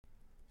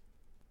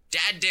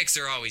Dad dicks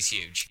are always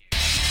huge.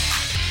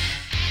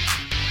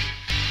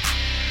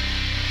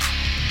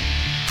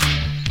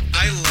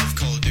 I love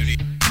Call of Duty.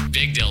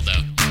 Big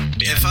dildo.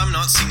 If I'm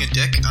not seeing a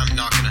dick, I'm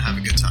not gonna have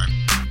a good time.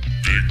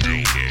 Big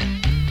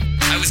dildo.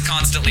 I was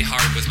constantly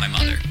hard with my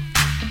mother.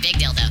 Big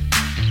dildo.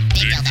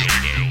 Big Big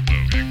dildo.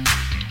 dildo.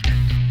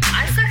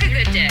 I suck a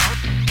good dick.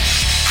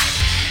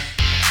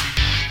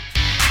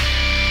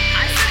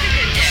 I suck a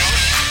good dick.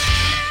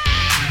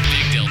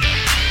 Big dildo.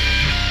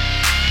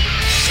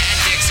 Dad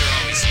dicks are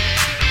always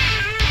huge.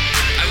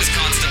 I was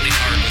constantly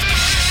hard with my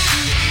mother.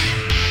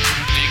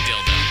 Big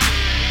dildo.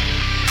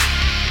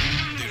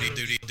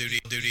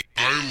 Duty. I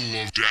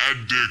love dad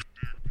dick.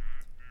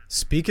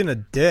 Speaking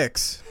of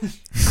dicks,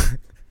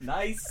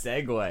 Nice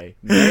segue.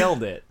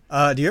 Nailed it.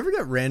 do you ever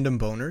get random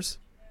boners?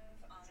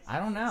 I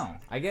don't know.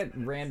 I get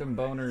random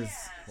boners.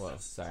 Whoa,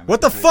 sorry. my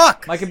What the computer-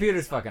 fuck? My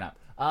computer's fucking up.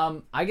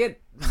 I get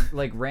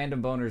like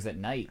random boners at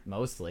night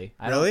mostly.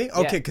 I don't- Really? yeah.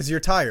 Okay, because you're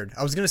tired.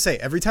 I was gonna say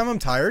every time I'm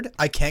tired,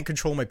 I can't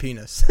control my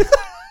penis.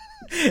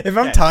 If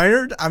I'm Okay.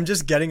 tired, I'm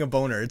just getting a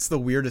boner. It's the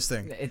weirdest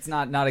thing. It's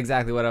not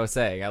exactly what I was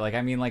saying.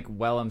 I mean like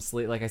while I'm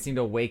sleep, like I seem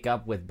to wake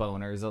up with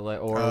boners or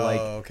like.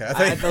 Okay.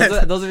 I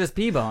thought those are just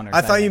pee boners.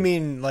 I thought you think.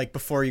 mean like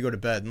before you go to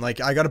bed.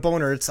 Like I got a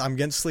boner. I'm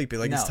getting sleepy.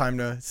 Like it's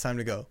No. time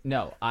to go.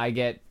 No, I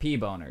get pee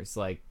boners.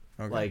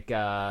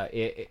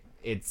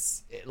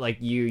 It's like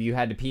you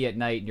had to pee at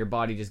night and your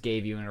body just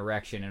gave you an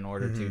erection in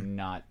order to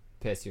not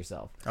piss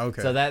yourself.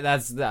 Okay.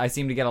 So I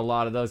seem to get a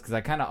lot of those because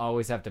I kind of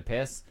always have to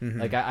piss.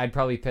 Like I'd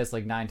probably piss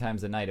like 9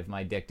 times a night if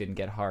my dick didn't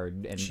get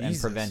hard and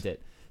Jesus. prevent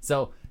it.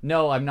 So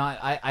no, I'm not.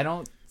 I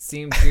don't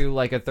seem to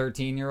like a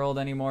 13-year-old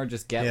anymore.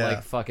 Just get Yeah.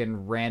 like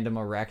fucking random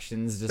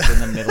erections just in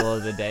the middle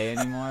of the day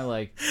anymore.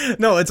 Like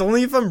No, it's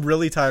only if I'm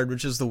really tired,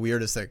 which is the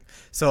weirdest thing.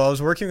 So I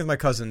was working with my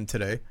cousin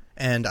today,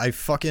 and I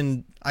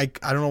don't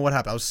know what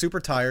happened. I was super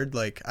tired.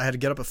 Like I had to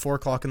get up at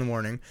 4:00 in the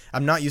morning.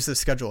 I'm not used to the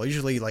schedule. I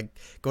usually like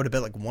go to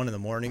bed like 1 in the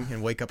morning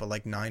and wake up at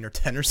like 9 or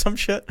 10 or some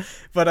shit.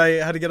 But I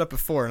had to get up at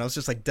 4, and I was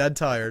just like dead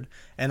tired.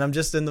 And I'm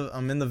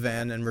in the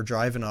van, and we're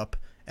driving up.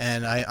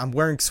 And I'm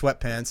wearing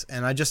sweatpants,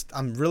 and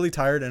I'm really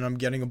tired, and I'm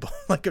getting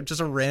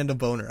just a random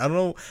boner.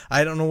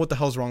 I don't know what the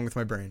hell's wrong with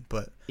my brain,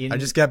 but I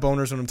just get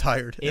boners when I'm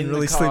tired and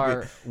really the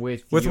car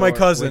sleepy. with My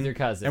cousin, with your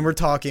cousin, and we're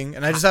talking,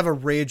 and I just have a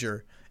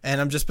rager, and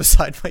I'm just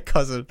beside my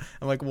cousin.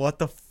 I'm like, what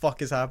the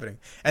fuck is happening?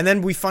 And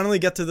then we finally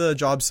get to the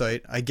job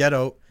site. I get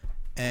out,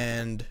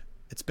 and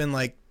it's been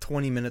like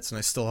 20 minutes, and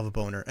I still have a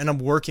boner, and I'm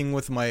working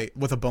with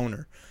a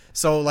boner.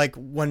 So like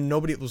when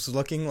nobody was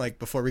looking, like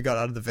before we got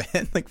out of the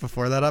van, like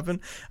before that happened,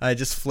 I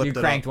just flipped you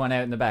it cranked up. one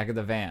out in the back of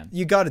the van.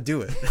 You got to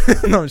do it.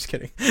 No, I'm just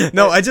kidding.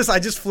 No, I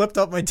just flipped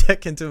up my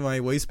dick into my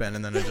waistband,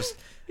 and then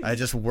I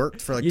just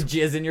worked for like. You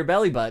jizz in your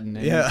belly button.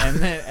 And, Yeah. And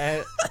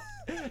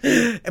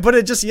then, But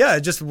it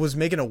just was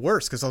making it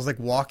worse because I was like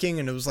walking,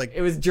 and it was like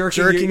it was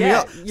jerking me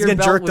up. I was Your getting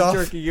belt jerked was off.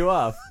 jerking you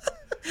off.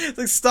 It's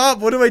like, stop!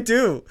 What do I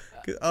do?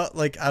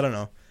 Like I don't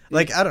know.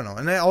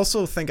 And I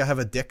also think I have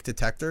a dick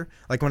detector.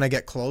 Like when I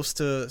get close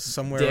to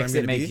somewhere Dicks, I'm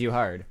gonna it makes be. you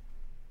hard.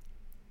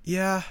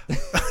 Yeah.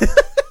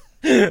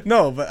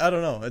 No, but I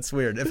don't know. It's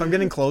weird. If I'm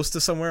getting close to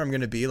somewhere I'm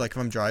going to be, like if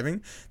I'm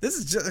driving, this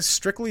is just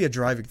strictly a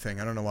driving thing.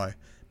 I don't know why.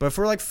 But if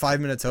we're like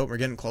 5 minutes out, we're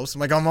getting close. I'm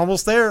like, I'm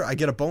almost there. I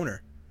get a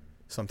boner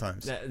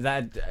sometimes.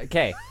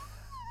 Okay.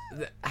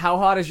 How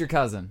hot is your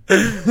cousin?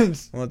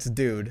 Well, it's a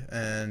dude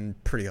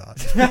and pretty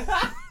hot.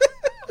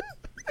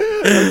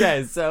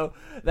 Okay, so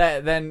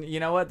then you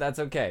know what? That's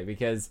okay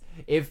because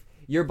if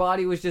your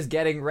body was just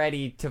getting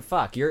ready to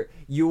fuck,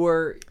 you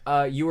were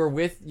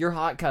with your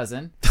hot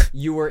cousin.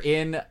 You were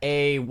in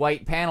a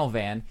white panel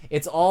van.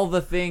 It's all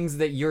the things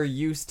that you're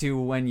used to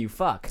when you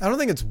fuck. I don't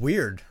think it's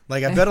weird.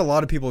 Like, I bet a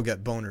lot of people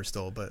get boners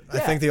still, but I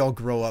Yeah. think they all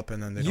grow up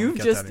and then they don't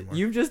get that anymore.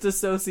 You've just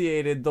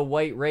associated the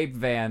white rape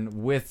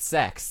van with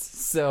sex.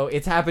 So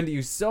it's happened to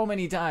you so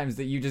many times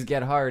that you just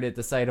get hard at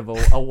the sight of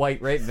a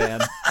white rape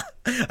van.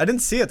 I didn't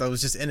see it. I was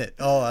just in it.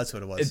 Oh, that's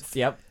what it was.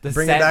 The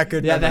Bringing back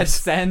good that memories.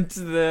 scent,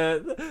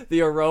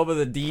 the aroma,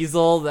 the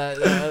diesel.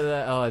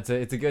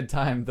 It's a good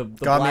time. The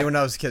got black, me when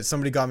I was a kid.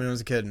 Somebody got me when I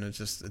was a kid, and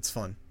it's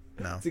fun.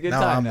 No, It's a good now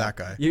time. I'm now. that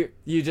guy.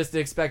 You just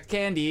expect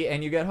candy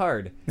and you get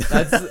hard.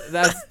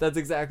 That's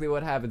exactly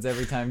what happens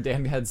every time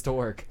Dan heads to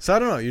work. So I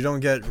don't know. You don't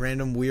get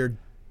random weird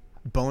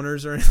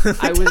boners or anything.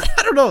 I was-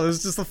 I don't know. It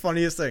was just the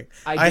funniest thing.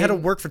 I I had to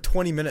didn't- work for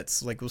 20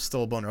 minutes. Like, it was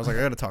still a boner. I was like,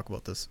 I gotta talk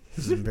about this.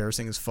 This is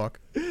embarrassing as fuck.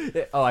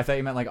 Oh, I thought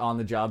you meant like on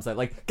the job site.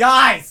 Like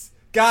guys.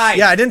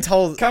 Yeah, I didn't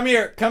tell. Come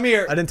here.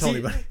 I didn't tell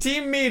anybody.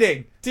 Team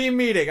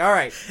meeting. All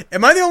right.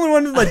 Am I the only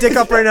one with my dick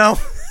up right now?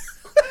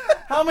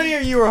 How many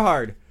of you are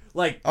hard?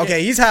 Like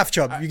Okay, he's half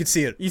chub. You can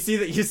see it. You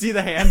see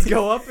the hands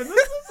go up, and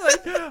this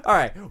is like, all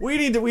right, we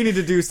need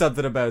to do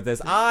something about this.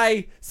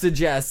 I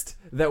suggest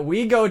that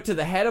we go to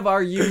the head of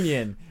our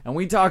union and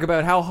we talk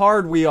about how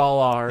hard we all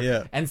are,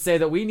 Yeah. and say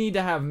that we need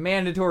to have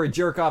mandatory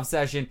jerk off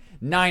session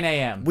 9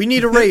 a.m. We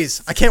need a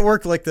raise. I can't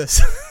work like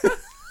this.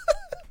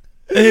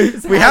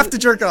 We have to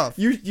jerk off.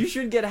 You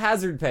should get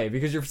hazard pay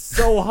because you're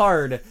so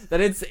hard that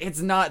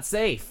it's not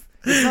safe.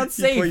 It's not You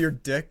safe. put your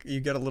dick. You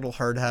get a little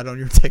hard hat on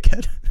your dick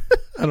head.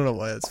 I don't know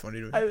why that's funny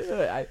to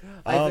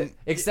me.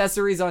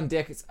 Accessories on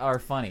dicks are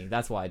funny.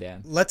 That's why,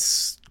 Dan.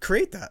 Let's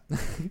create that.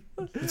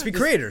 Let's be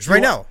creators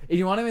right now.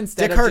 You want to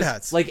instead Dick of hard just,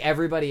 hats. like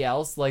everybody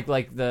else, like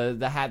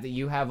the hat that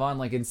you have on,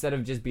 like instead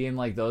of just being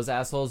like those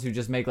assholes who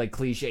just make like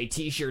cliche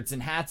T-shirts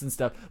and hats and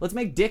stuff, let's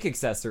make dick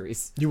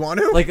accessories. You want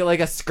to? Like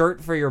a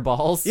skirt for your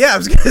balls. Yeah, I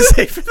was gonna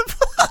say for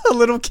a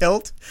little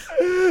kilt.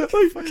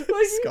 Fucking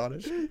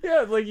Scottish.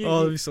 Yeah, like you, Oh,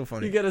 that'd be so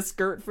funny. You get a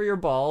skirt for your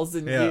balls,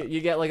 and Yeah.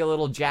 you get like a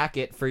little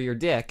jacket for your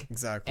dick.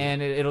 Exactly.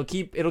 And it'll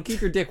keep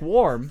your dick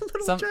warm.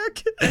 Little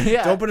jacket.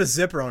 Yeah. Don't put a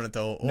zipper on it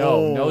though.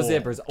 No, no Oh,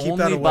 zippers. keep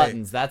that Only away.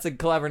 buttons. That's a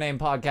Clever Name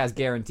Podcast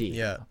guarantee.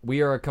 Yeah.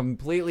 We are a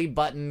completely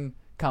button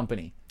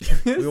company.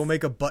 We will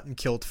make a button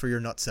kilt for your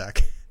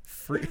nutsack.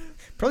 Free,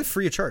 probably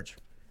free of charge.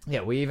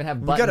 Yeah, we even have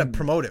We button. gotta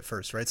promote it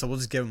first, right? So we'll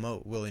just give them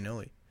out willy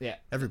nilly. Yeah,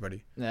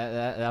 Everybody.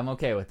 I'm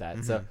okay with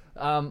that. So,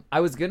 Mm-hmm. I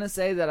was gonna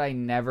say that I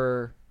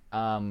never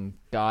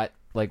got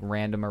like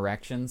random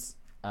erections.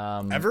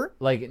 Ever?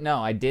 Like, no,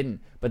 I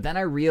didn't. But then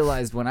I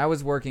realized when I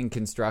was working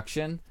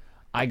construction,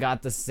 I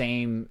got the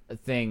same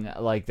thing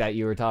like that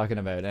you were talking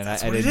about, and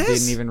That's I what it didn't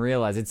is? even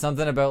realize. It's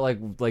something about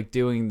like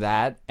doing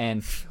that,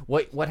 and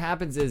what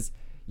happens is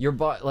your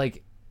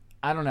like,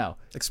 I don't know.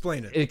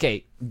 Explain it.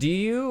 Okay, do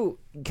you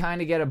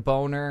kind of get a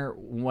boner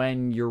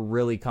when you're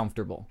really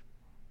comfortable?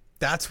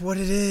 That's what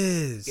it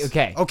is.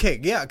 Okay. Okay,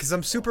 yeah, because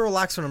I'm super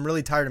relaxed when I'm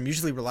really tired. I'm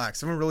usually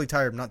relaxed. If I'm really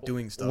tired, I'm not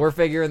doing stuff. We're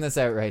figuring this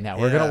out right now.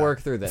 We're gonna Yeah.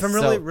 work through this. If I'm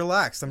really So-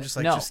 relaxed, I'm just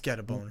like, No. just get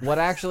a boner. What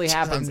actually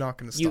happens? I'm not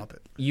gonna you- stop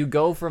it. You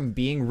go from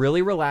being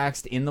really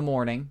relaxed in the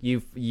morning.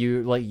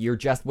 You like you're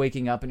just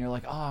waking up and you're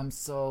like, oh, I'm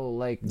so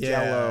like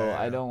jello. Yeah.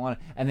 I don't want.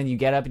 And then you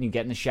get up and you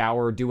get in the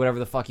shower, or do whatever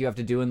the fuck you have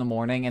to do in the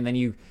morning, and then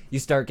you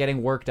start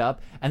getting worked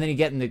up, and then you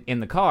get in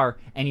the car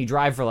and you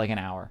drive for like an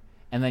hour.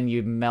 And then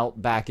you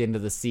melt back into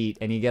the seat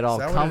and you get all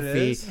that what it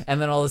comfy. is? And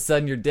then all of a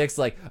sudden your dick's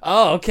like,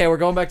 oh, okay, we're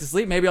going back to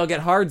sleep. Maybe I'll get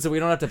hard so we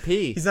don't have to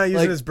pee. He's not using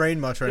Like, his brain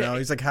much right now.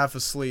 He's like half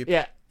asleep.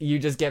 yeah, you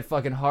just get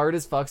fucking hard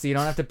as fuck, so you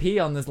don't have to pee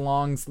on this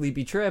long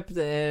sleepy trip,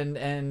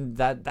 and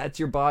that's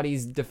your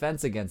body's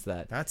defense against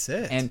that. That's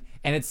it. And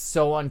it's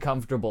so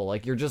uncomfortable.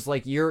 Like you're just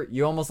like you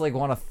almost like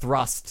want to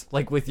thrust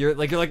like with your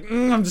like you're like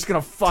I'm just gonna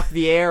fuck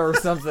the air or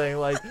something.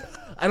 Like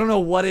I don't know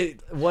what it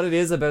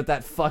is about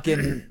that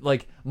fucking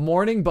like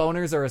morning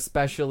boners are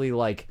especially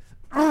like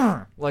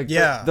like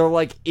Yeah. they're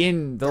like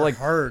they're like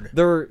hard.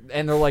 they're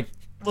like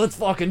let's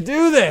fucking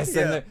do this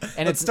Yeah.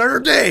 and Let's start our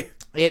day.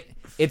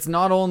 it's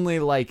not only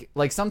like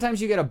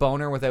sometimes you get a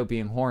boner without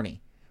being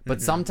horny,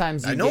 but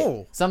sometimes I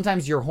know.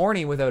 sometimes you're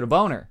horny without a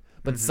boner.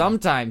 But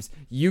sometimes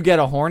you get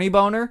a horny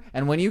boner,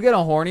 and when you get a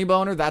horny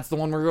boner, that's the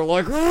one where you're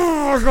like,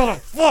 oh, I gotta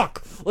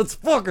fuck. Let's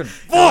fucking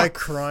fuck. You're like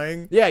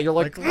crying. Yeah, you're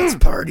like, Let's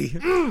party.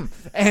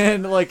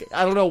 and like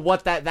I don't know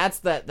what that's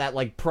that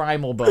like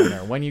primal boner.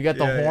 When you get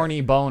the Yeah, yeah. horny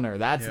boner,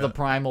 that's Yeah. the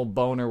primal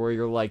boner where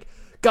you're like,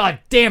 God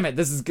damn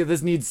it,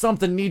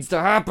 something needs to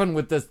happen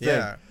with this thing.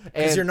 Yeah.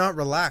 Because And- you're not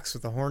relaxed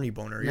with a horny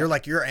boner. You're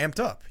like, you're amped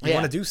up. You Yeah.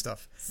 want to do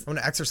stuff. I want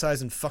to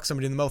exercise and fuck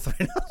somebody in the mouth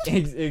right now.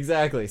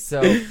 Exactly.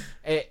 So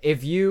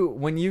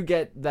when you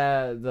get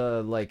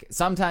the like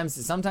sometimes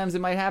it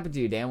might happen to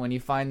you, Dan, when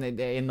you find that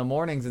in the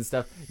mornings and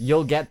stuff,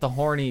 you'll get the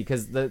horny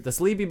because the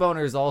sleepy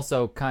boner is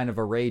also kind of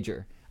a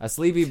rager. A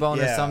sleepy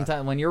boner Yeah.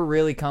 sometimes when you're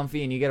really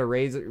comfy and you get a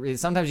razor,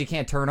 sometimes you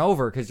can't turn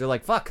over because you're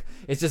like, fuck,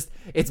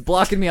 it's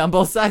blocking me on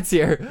both sides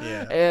here.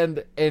 Yeah.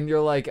 And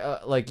you're like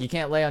you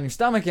can't lay on your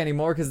stomach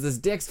anymore because this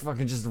dick's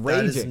fucking just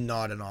That is raging.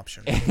 not an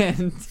option.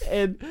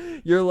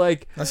 And you're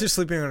like, Unless you're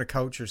sleeping on a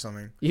couch or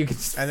something. you can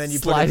just And then you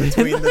put slide it it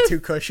in between the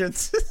two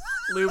cushions.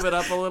 lube it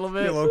up a little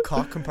bit. Your little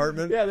cock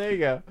compartment. Yeah, there you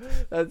go.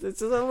 It's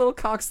just a little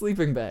cock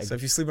sleeping bag. So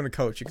if you sleep on a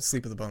coach, you can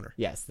sleep with a boner.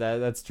 Yes,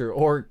 that's true.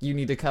 Or you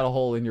need to cut a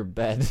hole in your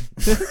bed.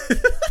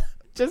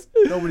 Just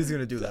Nobody's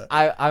gonna do that.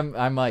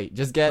 I might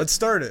just get Let's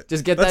start it.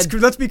 Just get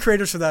Let's be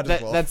creators for that,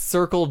 as well. that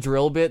circle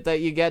drill bit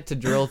that you get to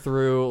drill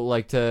through,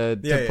 like to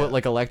Yeah, put yeah.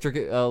 like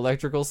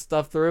electrical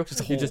stuff through. Just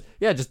a You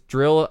hole. just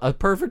drill a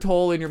perfect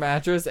hole in your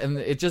mattress,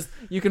 and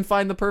you can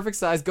find the perfect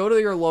size. Go to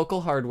your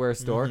local hardware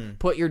store,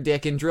 put your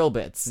dick in drill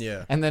bits,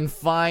 Yeah. and then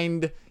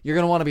you're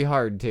gonna want to be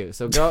hard too.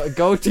 So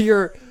go to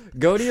your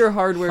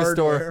hardware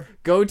store. Hardware.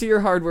 Go to your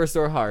hardware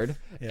store hard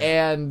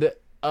and.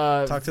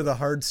 Talk to the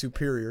hard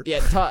superior. Yeah,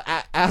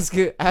 ask.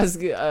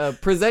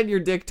 Present your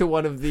dick to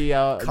one of the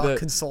Cock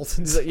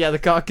consultants. the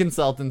cock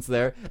consultants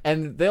there,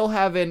 and they'll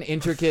have an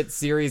intricate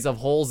series of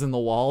holes in the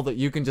wall that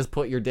you can just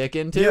put your dick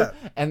into, Yeah.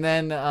 and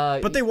then.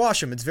 But they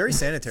wash them. It's very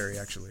sanitary,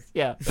 actually.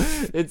 yeah,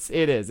 it's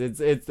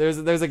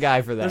there's a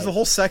guy for that. There's a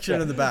whole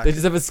section in the back. They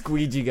just have a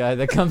squeegee guy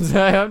that comes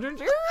out.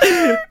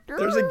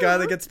 There's a guy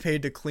that gets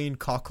paid to clean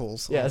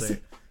cockholes all Yes. day.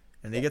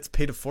 And he gets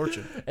paid a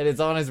fortune. And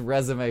it's on his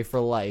resume for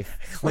life.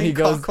 Clean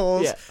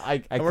cockholes. Yeah,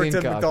 I I worked clean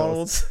at cockholes.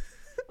 McDonald's.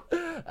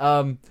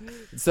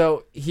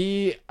 So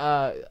he,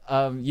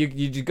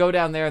 you go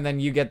down there and then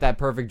you get that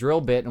perfect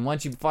drill bit. And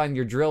once you find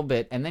your drill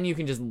bit, and then you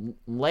can just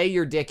lay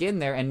your dick in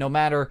there. And no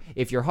matter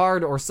if you're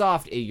hard or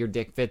soft, your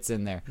dick fits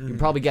in there. You can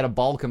probably get a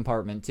ball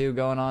compartment too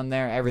going on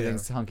there.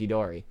 Everything's hunky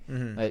dory.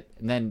 But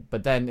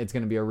then it's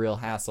gonna be a real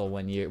hassle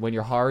when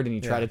you're hard and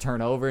you try to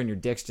turn over and your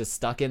dick's just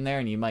stuck in there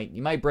and you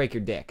might break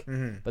your dick.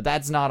 But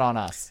that's not on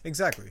us.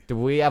 Exactly. Do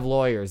we have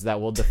lawyers that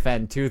will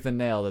defend tooth and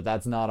nail that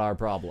that's not our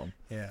problem?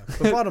 Yeah.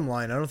 But bottom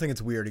line, I don't think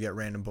it's weird to get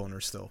random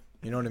boners still.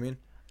 You know what I mean?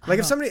 Like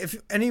if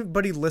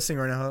anybody listening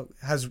right now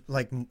has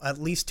like at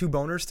least 2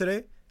 boners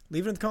today,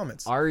 leave it in the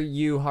comments. Are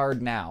you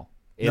hard now?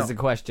 Is No. the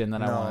question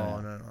that I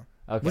want. No.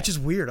 Okay. Which is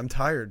weird. I'm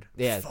tired.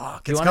 Yeah.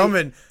 Fuck, Do you it's wanna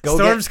coming. go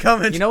Storm's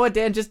coming. You know what,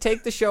 Dan? Just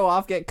take the show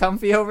off, get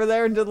comfy over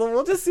there, and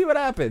we'll just see what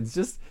happens.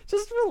 Just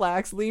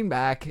relax, lean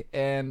back,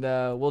 and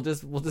we'll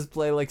just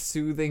play like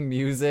soothing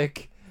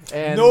music.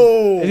 And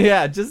No!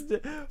 Yeah, just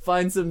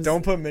find some.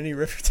 Don't put Minnie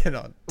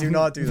Riperton on. Do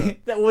not do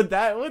that. Would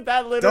that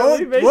literally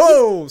Don't. make?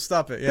 Whoa!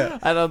 Stop it. Yeah.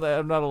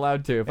 I'm not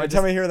allowed to. If Every I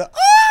time I hear that,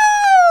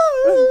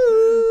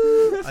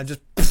 I just.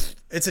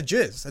 It's a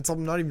jizz. It's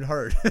not even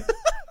hard.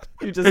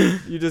 you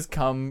just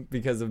come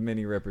because of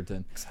Minnie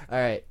Riperton. All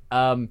right.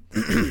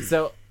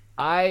 So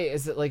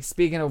is it like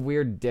speaking of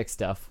weird dick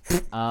stuff?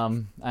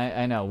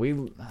 I know we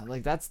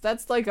like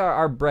that's like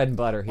our bread and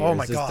butter here. Oh is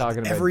my just god! talking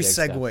about Every dick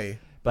stuff. segue.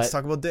 But- Let's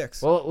talk about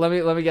dicks. Well, let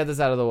me get this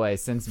out of the way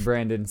since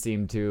Brandon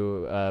seemed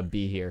to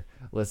be here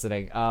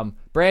listening.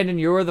 Brandon,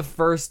 you were the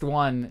first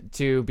one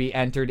to be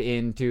entered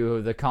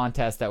into the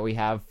contest that we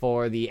have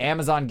for the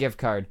Amazon gift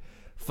card.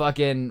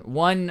 Fucking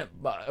 1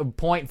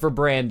 point for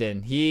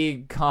Brandon.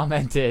 He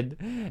commented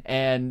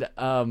and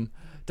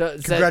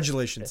said,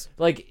 Congratulations.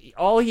 like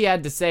all he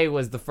had to say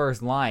was the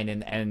first line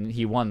and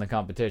he won the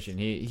competition.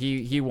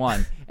 He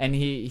won and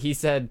he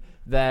said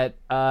that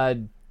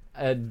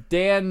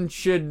Dan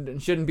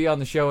shouldn't be on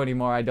the show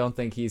anymore. I don't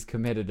think he's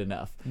committed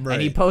enough. Right.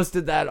 And he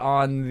posted that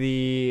on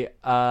the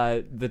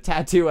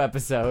tattoo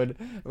episode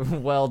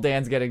while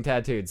Dan's getting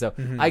tattooed. So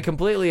I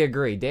completely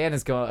agree. Dan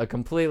is a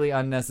completely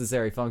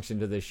unnecessary function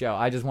to this show.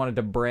 I just wanted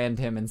to brand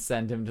him and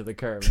send him to the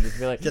curb and just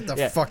be like, Get the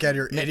yeah, fuck out of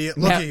here, idiot!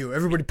 Look now- at you.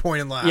 Everybody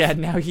point and laugh. yeah,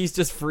 now he's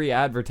just free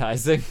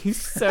advertising.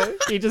 So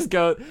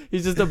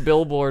he's just a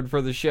billboard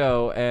for the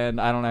show,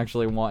 and I don't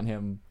actually want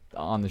him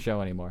on the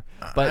show anymore.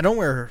 But I don't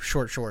wear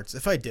short shorts.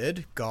 If I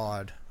did,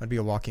 God, I'd be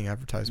a walking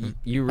advertisement.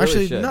 you really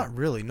Actually, should. not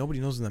really. Nobody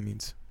knows what that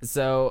means.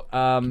 So,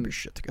 your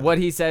shit together. what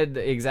he said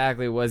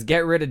exactly was,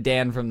 get rid of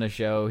Dan from the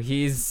show.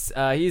 He's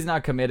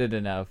not committed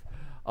enough.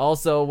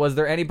 Also, was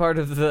there any part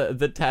of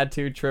the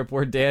tattoo trip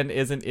where Dan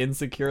isn't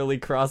insecurely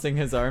crossing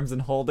his arms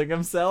and holding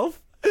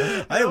himself?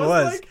 I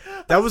was.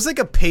 That was like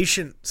a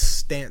patient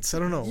stance. I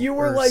don't know. You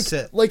were or like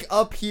sit.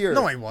 up here.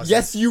 No, I wasn't.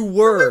 Yes, you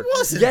were. I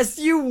wasn't. Yes,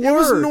 you were. It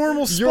was a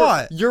normal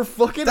spot. You're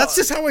fucking. That's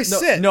just how I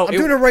sit. No, I'm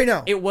doing it right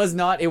now. It was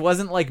not. It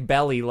wasn't like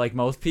belly like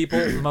most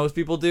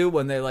people do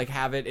when they like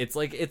have it. It's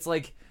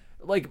like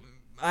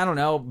I don't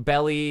know,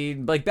 belly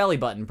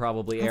button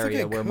probably don't think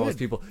area I where could. most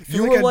people. I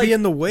feel like I'd be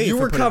in the way You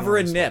for were putting it on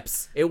covering the spot.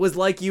 nips. It was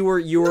like you were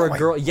a I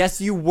girl. Yes,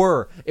 you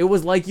were. It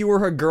was like you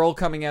were a girl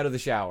coming out of the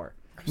shower.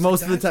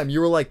 Most of the that? time, you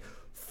were like,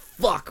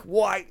 "Fuck,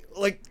 why?"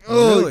 Like,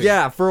 oh Really?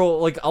 yeah, for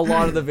like a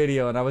lot of the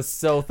video, and I was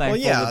so Well,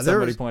 thankful yeah, that there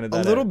somebody was pointed a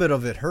that little out. bit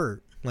of it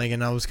hurt. Like,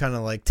 and I was kind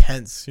of like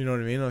tense. You know what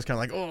I mean? I was kind of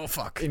like, oh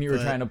fuck. And you were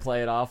But trying to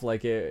play it off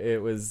like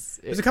it was.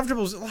 Is it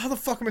comfortable? How the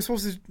fuck am I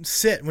supposed to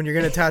sit when you're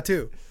getting a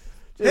tattoo?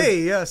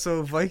 Hey, yeah.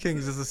 So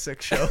Vikings is a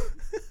sick show.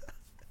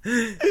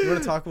 You want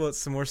to talk about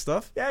some more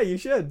stuff? Yeah, you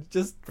should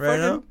just Right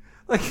fucking,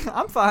 like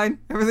I'm fine.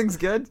 Everything's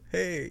good.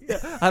 Hey.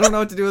 I don't know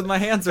what to do with my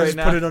hands I right just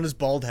now. put it on his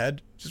bald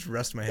head. Just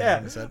rest my hand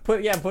on his head.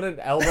 Put an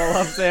elbow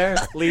up there,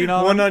 lean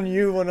on One him. on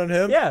you, one on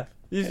him. Yeah,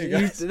 Hey,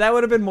 guys. that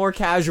would have been more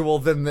casual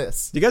than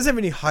this. Do you guys have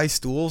any high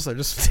stools? I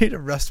just need to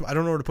rest. I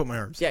don't know where to put my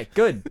arms. Yeah,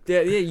 good.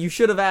 Yeah, you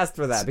should have asked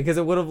for that because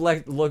it would have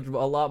looked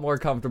a lot more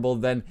comfortable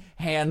than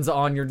hands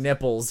on your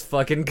nipples,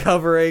 fucking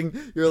covering.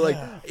 You're like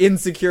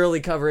insecurely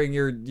covering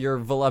your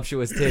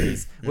voluptuous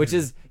titties, which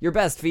is your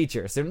best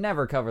feature. So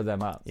never cover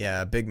them up.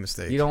 Yeah, big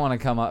mistake. You don't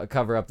want to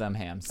cover up them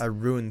hams. I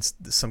ruined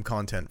some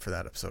content for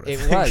that episode. I It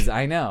think. was,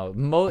 I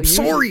know.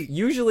 sorry.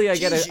 Usually I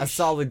get a Jesus.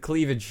 solid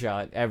cleavage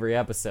shot every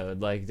episode.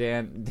 Like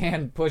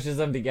Dan pushes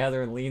them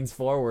together and leans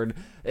forward,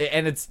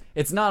 and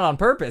it's not on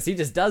purpose. He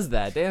just does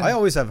that. Dan, I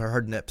always have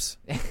hard nips.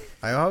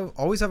 I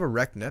always have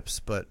erect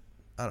nips, but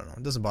I don't know.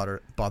 It doesn't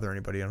bother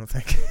anybody. I don't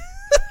think.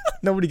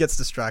 Nobody gets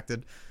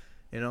distracted.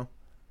 You know.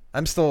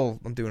 I'm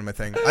doing my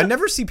thing. I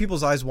never see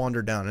people's eyes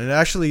wander down, and it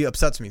actually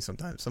upsets me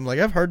sometimes. I'm like,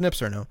 I have hard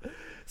nips right now.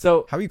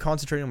 so, How are you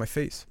concentrating on my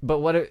face? but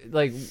what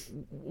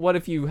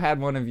if you had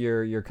one of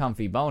your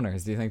comfy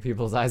boners? Do you think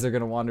people's eyes are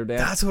gonna wander down?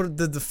 That's what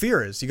the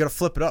fear is. You got to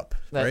flip it up,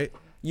 That- right?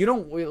 You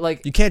don't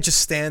like. You can't just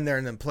stand there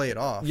and then play it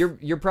off.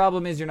 Your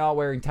problem is you're not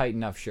wearing tight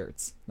enough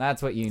shirts.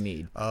 That's what you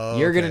need. Oh,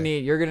 You're gonna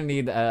okay.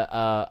 need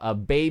a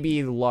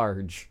baby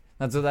large.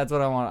 That's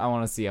what I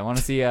want to see. I want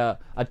to see a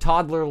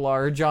toddler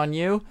large on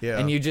you, Yeah.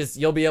 and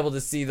you'll be able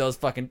to see those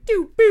fucking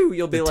doo boo.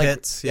 You'll be The like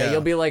tits, yeah. you'll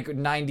be like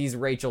 90s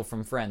Rachel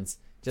from Friends.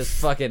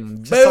 Just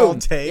fucking Just all boom.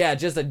 tape. Yeah,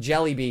 just a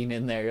jelly bean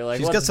in there. You're like,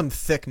 She's what got the- some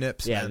thick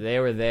nips, Yeah, man. they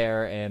were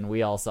there, and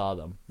we all saw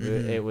them.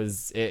 It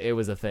was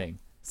a thing.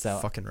 So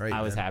Fucking right,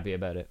 I was man. happy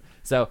about it.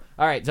 So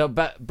all right, so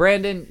but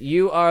Brandon,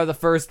 you are the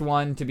first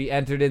one to be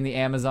entered in the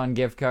Amazon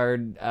gift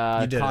card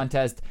did it.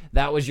 contest.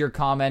 That was your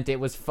comment. It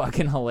was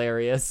fucking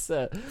hilarious.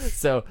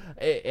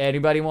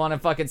 Anybody want to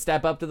fucking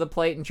step up to the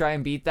plate and try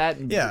and beat that?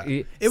 And, Yeah,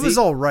 see- it was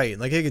all right.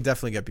 Like, it could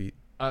definitely get beat.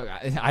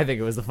 I think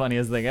it was the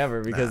funniest thing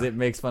ever because it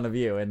makes fun of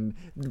you, and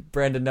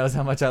Brandon knows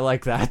how much I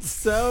like that.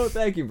 So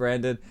thank you,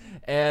 Brandon.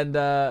 And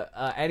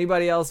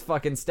anybody else,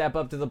 fucking step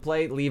up to the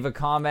plate, leave a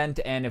comment,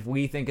 and if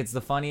we think it's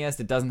the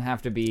funniest, it doesn't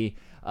have to be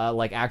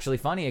like actually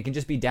funny. It can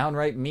just be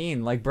downright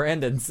mean, like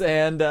Brandon's,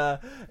 and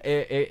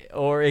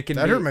or it can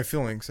That be. hurt my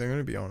feelings. I'm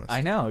gonna be honest.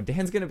 I know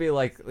Dan's gonna be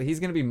like he's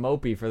gonna be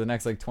mopey for the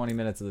next like 20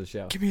 minutes of the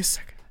show, Give me a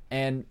second.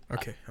 and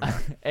Okay.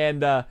 I'm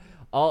back.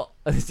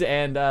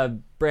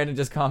 and Brandon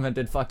just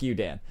commented, "Fuck you,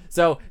 Dan."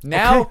 So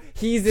now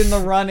he's in the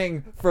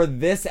running for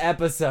this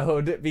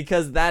episode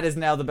because that is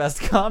now the best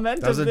comment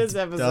That was of a this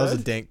episode. that was a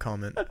dank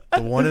comment.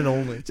 The one and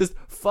only. Just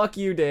 "fuck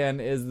you, Dan"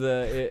 is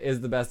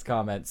the best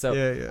comment. So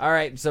Yeah. all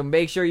right, so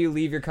make sure you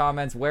leave your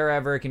comments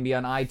wherever. It can be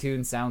on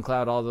iTunes,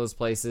 SoundCloud, all those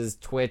places,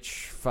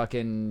 Twitch,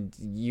 fucking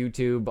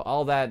YouTube,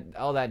 all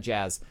that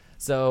jazz.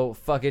 So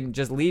fucking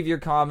just leave your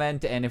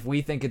comment, and if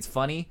we think it's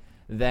funny,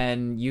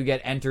 then you get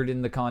entered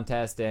in the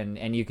contest,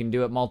 and you can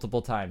do it multiple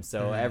times.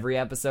 So every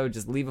episode,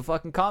 just leave a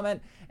fucking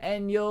comment,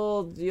 and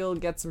you'll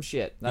get some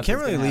shit. You That's can't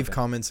what's really gonna leave happen.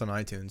 comments on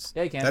iTunes.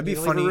 Yeah, you can. That'd be You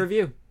can funny. leave a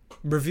review.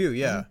 Review,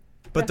 yeah.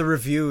 But the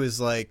review is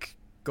like,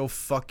 go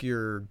fuck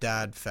your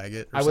dad,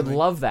 faggot. Or I would something.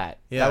 love that.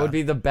 Yeah. That would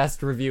be the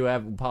best review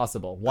ever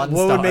possible. One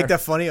What star. would make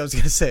that funny? I was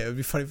gonna say it would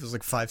be funny if it was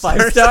like 5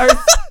 5 stars. stars?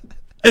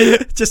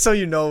 Just so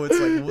you know, it's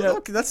like, well,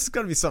 okay, that's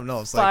gotta be something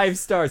else. Like, 5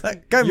 stars.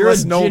 that guy You're a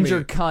must know me.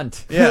 ginger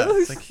cunt. yeah,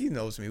 it's like he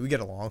knows me. We get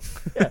along.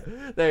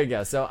 There you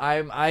go. So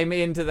I'm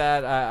into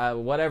that.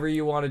 Whatever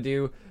you want to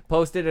do,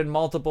 post it in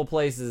multiple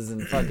places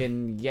and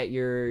fucking get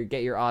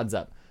your odds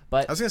up.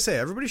 But I was gonna say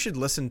everybody should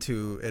listen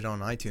to it on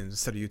iTunes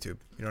instead of YouTube.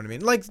 You know what I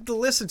mean? Like,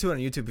 listen to it on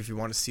YouTube if you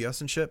want to see us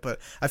and shit. But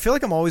I feel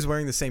like I'm always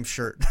wearing the same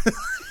shirt.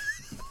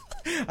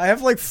 I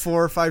have like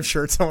 4 or 5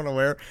 shirts I want to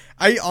wear.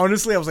 I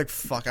was like,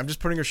 fuck, I'm just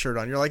putting a shirt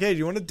on. You're like, hey, do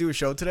you want to do a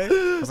show today?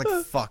 I was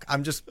like, fuck,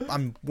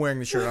 I'm wearing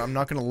the shirt. I'm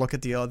not going to look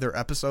at the other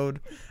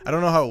episode. I don't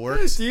know how it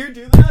works. do you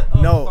do that?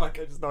 Oh, No. Fuck!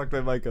 I just knocked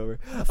my mic over.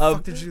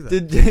 fuck did you do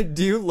that?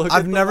 Do you look? I've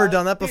at the never last-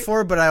 done that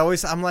before, but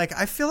I'm like,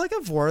 I feel like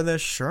I've wore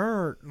this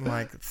shirt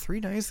like 3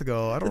 days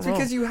ago. I don't It's know.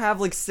 because you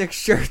have like 6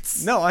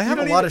 shirts. No, I You have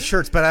a don't lot even- of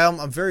shirts, but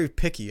I'm very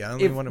picky. I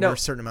only If- want to no, wear a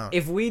certain amount.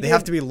 if we they did-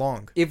 have to be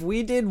long. If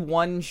we did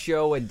one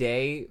show a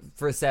day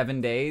for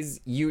 7 days,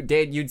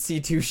 you'd see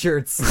 2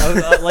 shirts.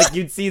 Like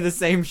you'd see the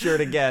same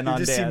shirt again You on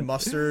just see Dan.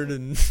 mustard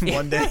and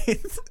one day.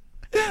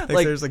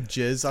 Like- there's like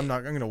jizz. I'm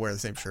gonna wear the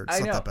same shirt. It's I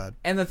not know. that bad.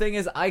 And the thing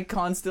is, I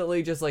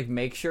constantly just like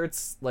make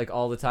shirts like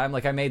all the time.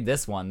 Like I made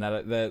this one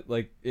that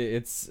like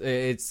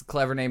it's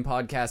Clever Name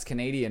Podcast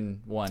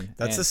Canadian one.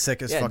 That's And, the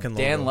sickest yeah, fucking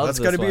logo. Dan loves That's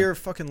this gotta be one. your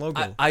fucking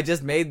logo. I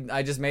just made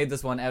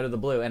this one out of the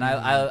blue, and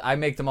I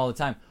make them all the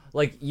time.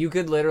 Like you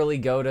could literally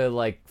go to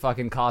like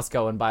fucking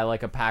Costco and buy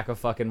like a pack of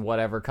fucking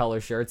whatever color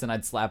shirts, and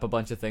I'd slap a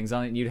bunch of things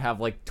on it, and you'd have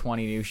like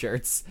 20 new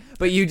shirts.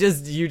 But you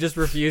just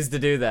refuse to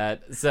do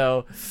that.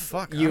 So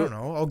Fuck, I you- don't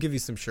know. I'll give you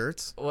some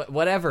shirts.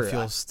 whatever. If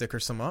you'll sticker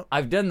some up.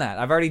 I've done that.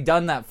 I've already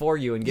done that for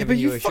you and Yeah, given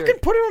but you a fucking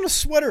shirt. put it on a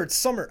sweater. It's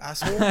summer,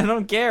 asshole. I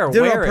don't care. Did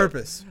it Wear on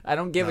purpose. I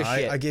don't give a No,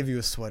 shit. I gave you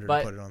a sweater But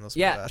to put it on. That's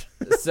yeah,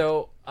 bad.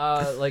 so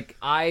like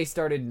I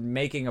started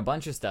making a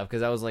bunch of stuff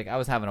because I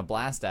was having a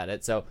blast at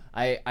it. So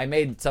I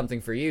made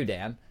something for you,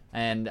 Dan.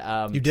 And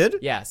You did?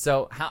 Yeah.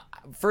 So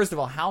first of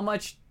all, how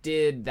much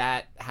did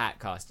that hat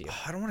cost you?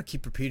 I don't want to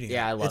keep repeating it.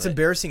 Yeah, I love It's it.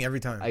 embarrassing every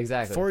time.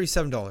 Exactly.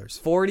 $47.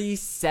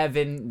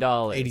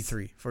 $47.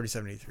 83.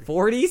 $47.83.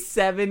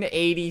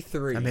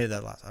 $47.83. I made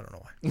that last. I don't know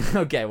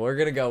why. Okay, we're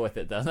gonna go with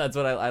it though. That's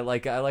what I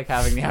like. I like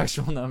having the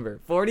actual number.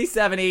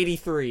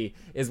 $47.83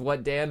 is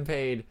what Dan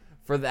paid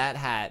for that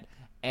hat,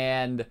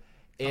 and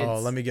it's Oh,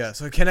 let me guess.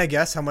 So can I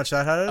guess how much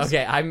that hat is?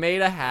 okay. I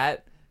made a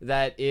hat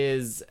that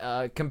is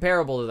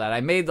comparable to that.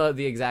 I made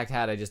the exact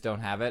hat. I just don't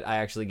have it. I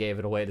actually gave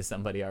it away to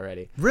somebody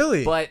already.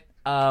 Really? But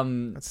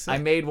sick. I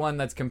made one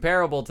that's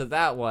comparable to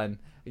that one.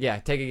 Yeah,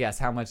 take a guess.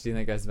 How much do you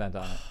think I spent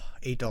on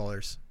it?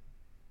 $8.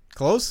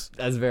 Close?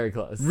 That's very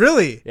close.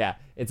 Really? Yeah,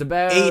 it's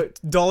about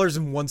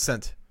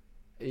 $8.01.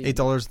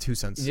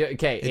 $8.02. Yeah,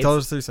 okay,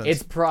 $8.03.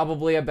 It's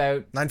probably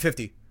about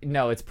 $9.50.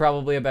 no. It's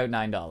probably about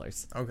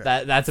 $9. Okay.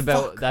 That's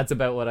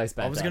about what I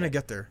spent. I was on gonna it.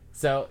 get there.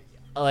 So,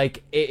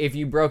 like, if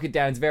you broke it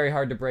down, it's very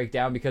hard to break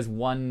down because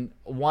one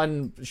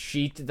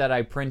sheet that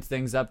I print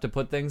things up to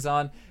put things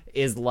on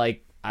is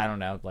like, I don't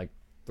know, like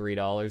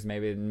 $3,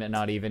 maybe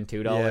not even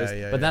 $2.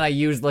 Yeah, but then I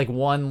used like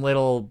one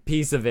little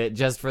piece of it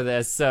just for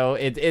this, so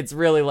it's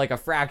really like a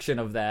fraction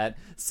of that.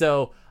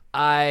 So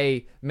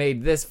I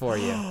made this for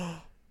you.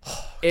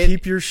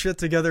 Keep your shit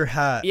together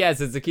hat. Yes,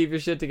 it's a keep your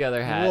shit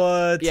together hat.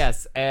 What?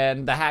 Yes,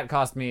 and the hat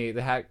cost me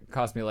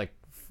like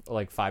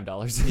like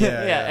 $5.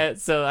 Yeah, yeah. and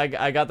so I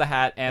got the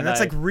hat, and And that's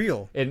like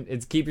real.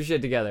 it's keep your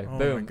shit together. Oh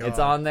Boom. my It's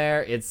God. on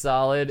there. It's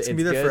solid. It's gonna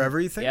be there good. forever,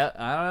 you think? Yeah,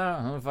 I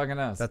don't know. Who fucking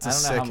knows? That's a I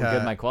don't know sick how good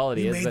hat. my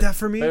quality You is. made but that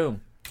for me?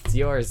 Boom. It's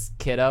yours,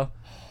 kiddo.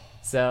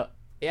 So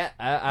yeah,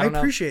 I I don't know.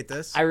 appreciate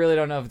this. I really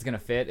don't know if it's gonna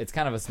fit. It's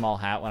kind of a small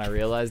hat when I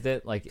realized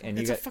it. Like, and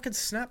you It's got a fucking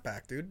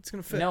snapback, dude. It's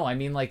gonna fit. no. I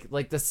mean,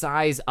 like the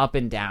size up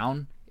and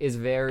down is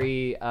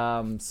very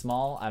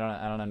small. I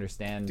don't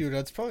understand. Dude,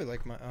 that's probably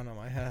like my. I don't know.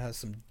 My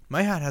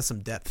hat has some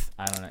depth.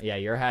 I don't know. Yeah,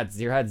 your hat's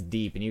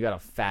deep, and you got a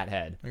fat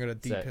head. I got a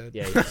deep So, head.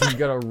 Yeah, you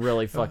got a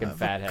really fucking I have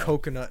fat a head.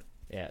 coconut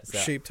Yeah, so,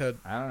 shaped head.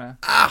 I don't know.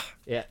 Ah.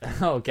 Yeah.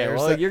 Okay. There's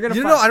Well, that- you're gonna.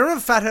 You find, know, I don't have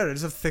a fat head. I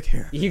just have thick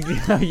hair. You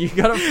got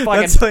a fucking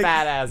That's like-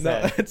 fat ass No,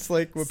 head. it's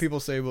like what people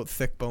say about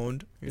thick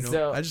boned. You know,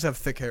 So- I just have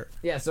thick hair.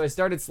 Yeah. So I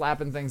started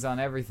slapping things on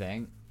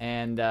everything,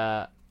 and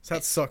So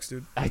that sucks,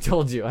 dude. I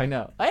told you. I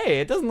know.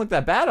 Hey, it doesn't look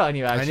that bad on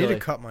you. Actually, I need to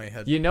cut my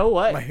head. You know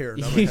what? my hair,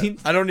 not my head.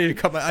 I don't need to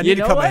cut my. I You need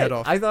to know cut what? my head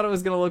off. I thought it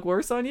was gonna look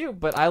worse on you,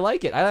 but I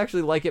like it. I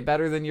actually like it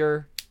better than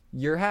your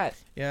hat.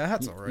 Yeah,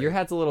 that's alright. Your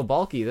hat's a little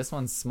bulky. This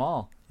one's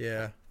small.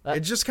 Yeah, That-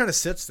 it just kind of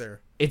sits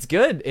there. It's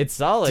good. It's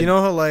solid. Do you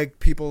know how like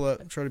people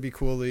that try to be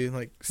cool, they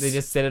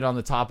just sit it on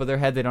the top of their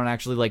head. They don't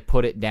actually like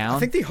put it down. I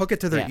think they hook it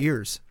to their Yeah.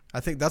 ears. I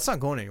think that's not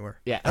going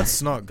anywhere. Yeah. that's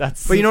snug.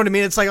 That's- but you know what I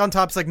mean. It's like on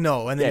top. It's like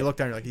no, and then Yeah. you look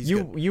down. You're like, he's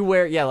you good. you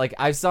wear like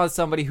I saw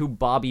somebody who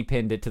bobby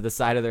pinned it to the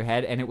side of their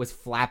head and it was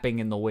flapping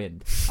in the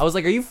wind. I was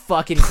like, are you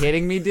fucking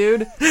kidding me,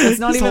 dude? It's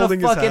not He's even a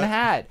holding his fucking hat.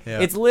 hat. Yeah.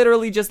 It's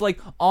literally just like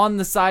on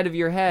the side of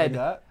your head.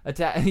 Like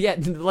that? Yeah,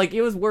 like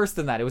it was worse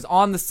than that. It was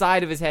on the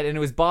side of his head and it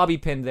was bobby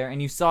pinned there,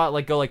 and you saw it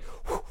like go like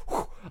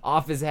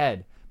off his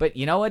head. But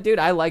you know what, dude?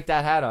 I like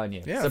that hat on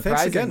you. Yeah, Surprisingly.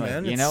 thanks again,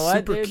 man. You It's know what,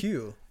 super dude?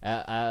 cute.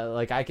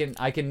 Like I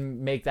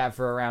can make that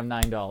for around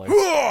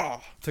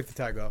 $9. Took the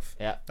tag off.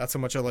 Yeah. That's how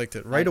much I liked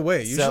it. Right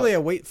away. so- Usually I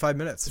wait 5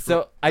 minutes.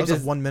 so I I was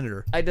just- a 1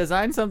 minute. I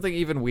designed something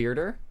even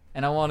weirder,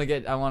 and I want to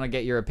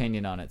get your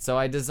opinion on it. So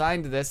I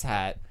designed this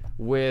hat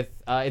with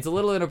it's a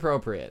little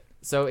inappropriate.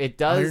 So it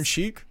does Iron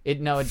Chic.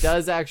 it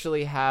does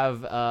actually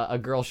have a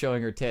girl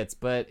showing her tits,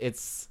 but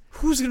it's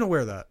Who's gonna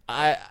wear that?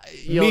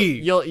 Me.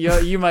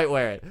 you might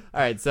wear it. All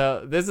right,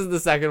 so this is the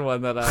second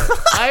one that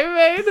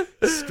I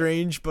made.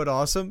 Strange but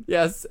awesome.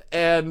 Yes,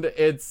 and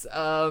it's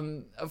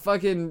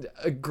fucking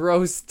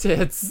gross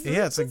tits.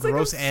 Yeah, it's like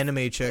gross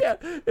anime chick. Yeah,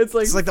 it's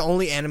It's like the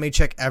only anime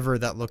chick ever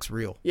that looks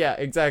real. yeah,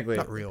 exactly.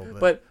 Not real,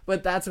 but-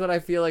 but that's what I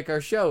feel like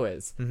our show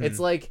is. It's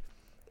like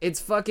it's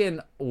fucking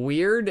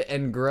weird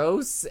and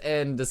gross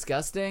and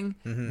disgusting,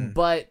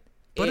 but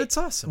But it's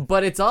awesome.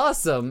 But it's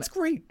awesome. It's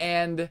great.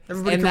 And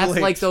Everybody and can that's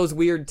relate. like those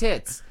weird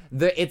tits.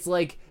 It's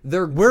like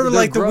We're they're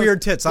like the gross.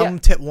 weird tits. Yeah. I'm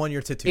tit 1,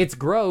 you're tit 2. It's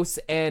gross,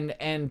 and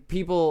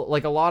people,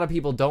 like, a lot of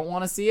people don't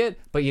want to see it,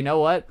 but you know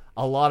what?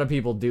 A lot of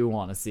people do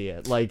want to see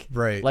it. Like,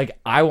 Right. Like,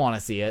 I want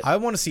to see it. I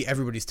want to see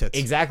everybody's tits.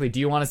 Exactly.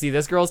 Do you want to see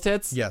this girl's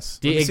tits? Yes.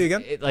 Do Let you, me see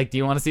again. Like, do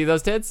you want to see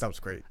those tits? That was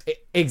great.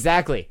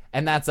 Exactly.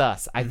 And that's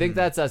us. I think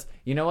that's us.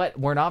 You know what?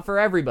 We're not for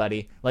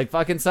everybody. Like,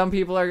 fucking some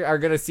people are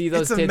going to see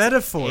those It's a tits.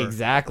 metaphor.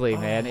 Exactly,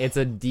 man. It's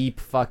a deep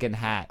fucking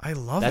hat. I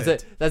love that's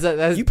it.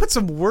 That's You put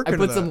some work I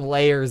into put some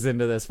layers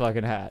into this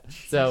fucking hat.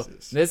 So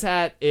this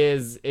hat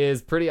is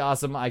pretty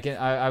awesome.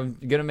 I'm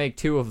gonna make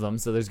 2 of them.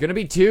 So there's gonna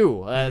be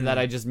 2 that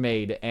I just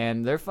made,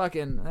 and they're fucking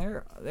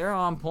they're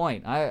on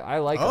point. I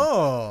like them.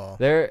 Oh.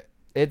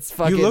 It's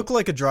fucking. You look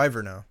like a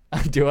driver now.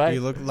 Do I?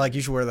 You look like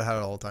you should wear the hat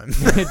all the time.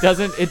 It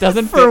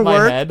doesn't For fit my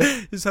work, head.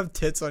 just have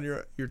tits on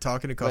you're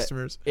talking to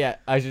customers. Yeah,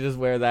 I should just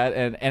wear that,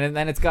 and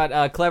then it's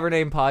got Clever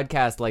Name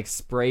Podcast like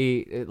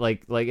spray,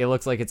 like it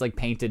looks like it's like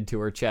painted to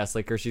her chest,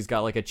 like, or she's got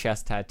like a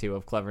chest tattoo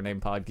of Clever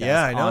Name Podcast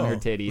Yeah, I know. on her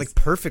titties. Like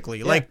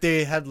perfectly. Like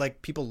they had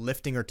like people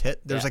lifting her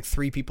tit. There's Yeah. like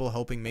 3 people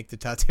helping make the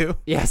tattoo.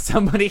 Yeah,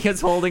 somebody is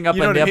holding up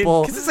You know a what I mean?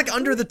 nipple. Because it's like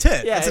under the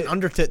tit. Yeah, it's an it-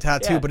 under tit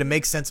tattoo, yeah. but it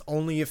makes sense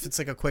only if it's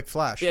like a quick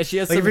flash. Yeah, she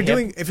has like some if you're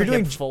hip,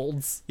 doing hip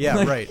folds.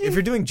 yeah, right. If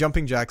you're doing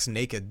jumping jacks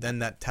naked, then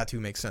that tattoo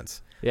makes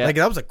sense. Yeah. Like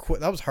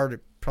that was hard to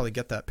probably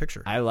get that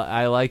picture. I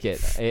like it.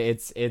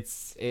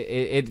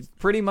 It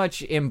pretty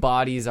much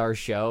embodies our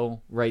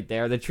show right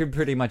there. That should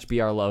pretty much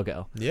be our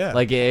logo. Yeah.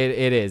 like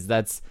it is.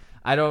 That's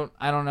I don't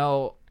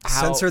know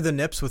how. Censor the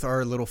nips with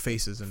our little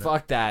faces in it.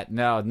 Fuck that.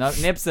 No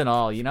nips and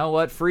all. You know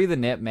what? Free the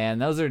nip,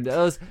 man.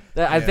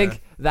 I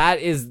think that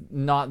is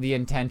not the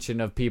intention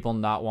of people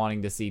not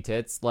wanting to see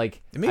tits.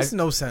 Like It makes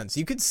no sense.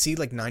 You could see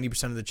like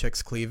 90% of the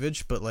chick's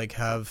cleavage, but like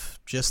have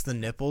just the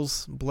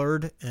nipples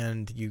blurred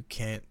and you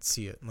can't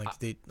see it. Like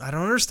I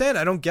don't understand.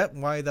 I don't get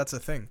why that's a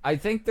thing. I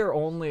think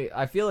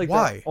I feel like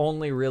Why? they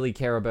only really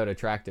care about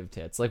attractive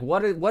tits. Like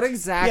what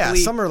exactly?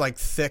 Yeah, some are like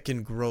thick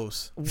and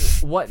gross.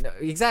 What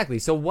exactly?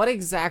 So what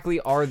exactly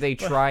are they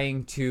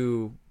trying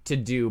to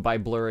do by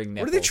blurring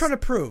nipples? What are they trying to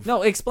prove?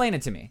 No, explain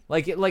it to me.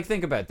 Like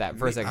think about that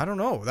for a second. I don't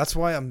know. That's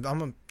why I'm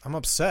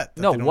upset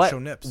that No, they don't what show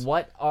nips.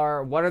 what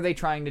are they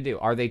trying to do?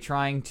 Are they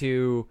trying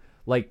to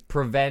like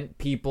prevent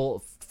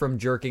people from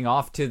jerking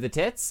off to the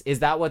tits? Is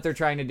that what they're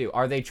trying to do?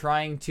 Are they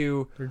trying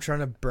to? They're trying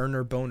to burn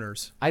their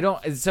boners. I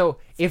don't. So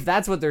if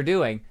that's what they're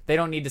doing, they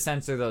don't need to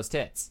censor those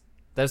tits.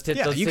 Those tits.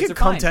 Yeah, those you tits can are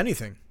come fine. to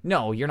anything.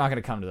 No, you're not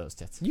gonna come to those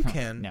tits. You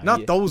can. No,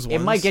 Not those It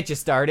might ones. get you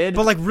started.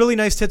 But like really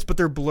nice tits, but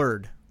they're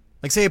blurred.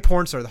 Like say a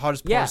porn star, the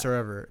hottest porn Yeah. star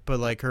ever, but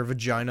like her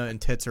vagina and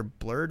tits are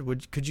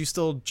blurred. Could you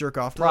still jerk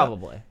off to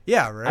Probably. that?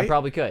 Yeah, right. I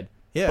probably could.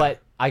 Yeah. But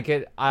I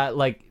could.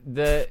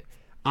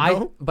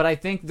 know? But I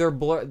think they're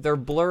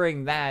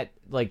blurring that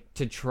like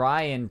to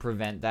try and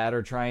prevent that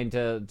or trying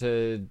to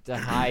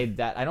hide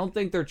that. I don't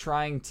think they're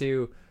trying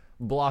to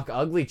block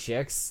ugly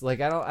chicks.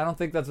 Like I don't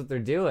think that's what they're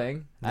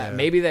doing. Yeah.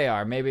 Maybe they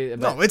are. Maybe. But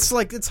No,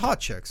 it's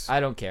hot chicks. I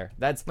don't care.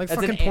 That's Like that's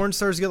fucking an porn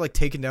stars get like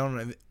taken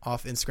down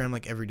off Instagram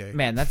like every day.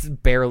 Man, that's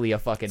barely a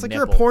fucking It's like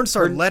nipple. you're a porn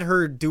star. Her, Let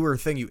her do her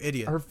thing, you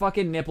idiot. her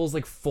fucking nipple's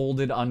like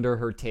folded under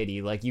her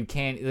titty. Like you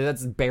can't.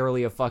 That's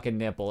barely a fucking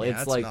nipple. Yeah, it's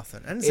that's like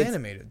nothing, and it's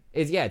animated.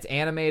 It's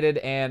animated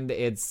and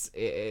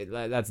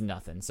that's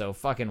nothing. So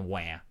fucking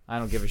wham. I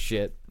don't give a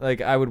shit.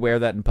 Like I would wear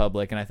that in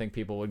public, and I think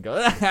people would go,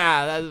 "Ah,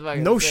 that's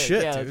fucking No sick.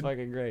 shit, yeah, dude. that's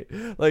fucking great."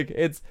 Like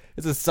it's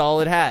a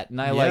solid hat,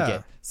 and I like Yeah.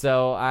 it.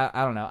 So I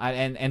don't know.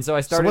 And so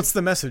I So started. what's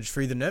the message?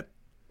 Free the nip.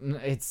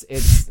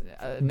 it's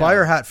no. Buy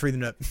her hat. Free the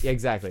nip.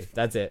 Exactly.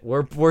 That's it.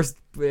 We're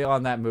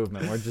on that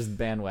movement. We're just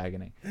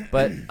bandwagoning.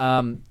 But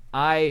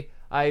I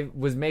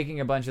was making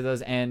a bunch of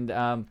those, and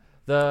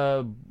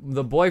the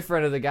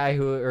boyfriend of the guy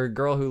or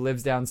girl who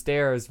lives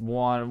downstairs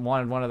wanted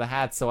one of the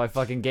hats, so I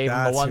fucking gave him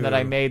the That's one that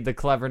I who. made, the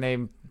Clever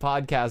Name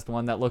podcast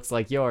one that looks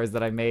like yours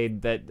that I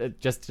made that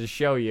just to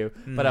show you.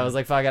 But I was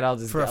like, fuck it, I'll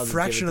just For I'll a just give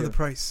fraction it of to the him.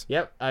 price.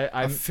 Yep. A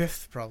I'm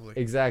fifth probably.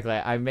 exactly.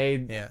 I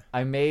made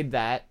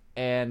that.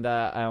 And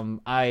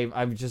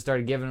I've just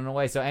started giving them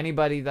away. So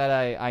anybody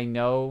that I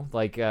know,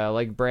 like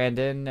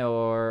Brandon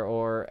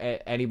or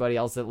anybody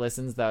else that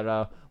listens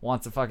that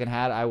wants a fucking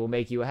hat, I will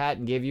make you a hat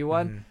and give you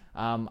one.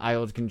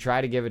 Can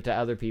try to give it to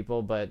other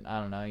people, but I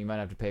don't know. You might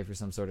have to pay for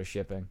some sort of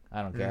shipping.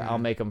 I don't care. I'll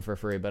make them for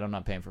free, but I'm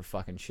not paying for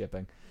fucking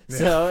shipping.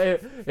 So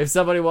if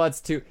somebody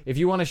wants to, if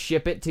you want to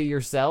ship it to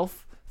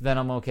yourself, then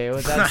I'm okay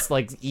with that. Just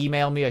like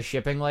email me a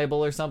shipping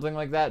label or something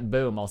like that.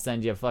 Boom, I'll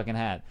send you a fucking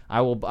hat.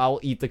 I'll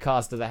eat the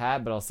cost of the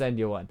hat, but I'll send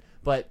you one.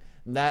 But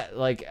that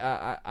like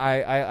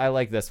I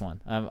like this one.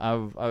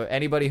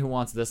 Anybody who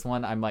wants this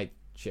one, I might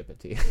ship it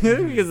to you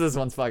because this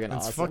one's fucking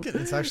awesome.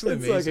 It's actually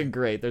It's amazing. fucking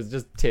great. There's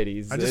just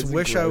titties. I just It's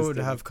wish I gross would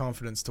titties. have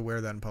confidence to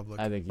wear that in public.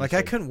 I think you like I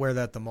should. couldn't wear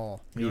that at the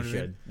mall. You, know what I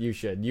mean? You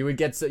should. You would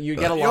get a You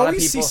lot of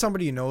always people. see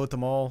somebody you know at the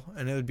mall,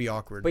 and it would be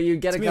awkward. But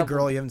you'd get to a me, couple- a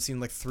girl you haven't seen in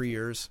like 3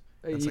 years.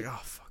 It's you- like, oh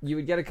fuck. You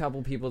would get a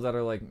couple people that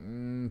are like,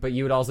 but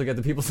you would also get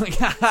the people like,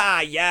 haha,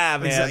 yeah,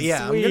 man,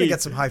 Yeah, sweet. I'm gonna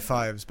get some high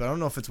fives, but I don't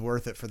know if it's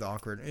worth it for the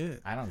awkward.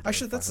 I don't.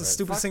 Actually, that's the the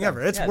stupidest thing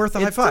ever. It's worth the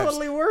high fives.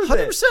 Totally worth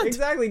 100%. it.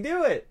 Exactly,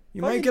 do it.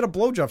 You might get a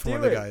blowjob from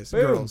one of the guys,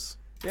 girls.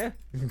 Yeah,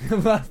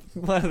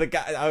 one of the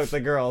guys. Oh,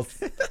 the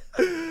girls.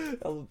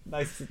 Oh,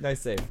 nice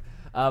save.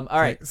 All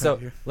right, Thank so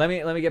you. let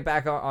me get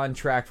back on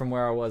track from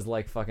where I was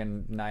like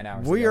fucking 9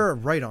 hours We ago. are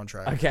right on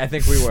track. Okay, I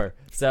think we were.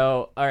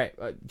 So, all right,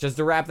 just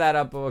to wrap that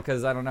up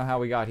because I don't know how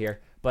we got here,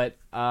 but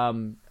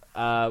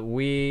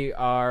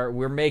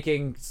we're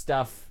making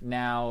stuff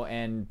now,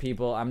 and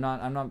people. I'm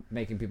not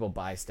making people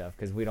buy stuff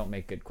because we don't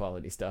make good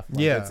quality stuff. Like,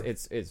 Yeah.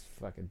 it's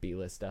fucking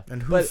B-list stuff.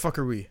 And who But- the fuck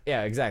are we?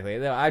 Yeah, exactly.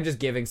 No, I'm just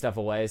giving stuff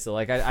away. So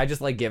like, I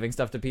just like giving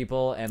stuff to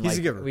people, and He's a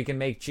like giver. we can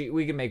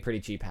make pretty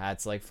cheap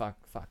hats. Like fuck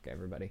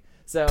everybody.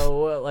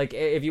 So like,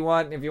 if you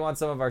want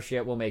some of our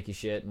shit, we'll make you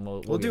shit, and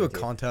we'll We'll give do a it to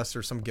you. contest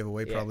or some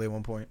giveaway probably at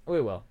one point.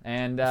 We will.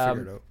 And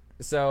Figure it out.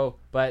 so,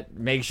 but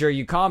make sure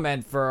you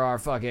comment for our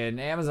fucking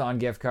Amazon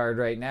gift card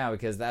right now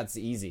because that's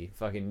easy.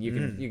 Fucking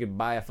you can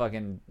buy a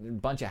fucking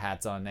bunch of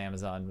hats on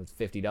Amazon with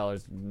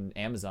 $50 in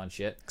Amazon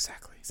shit.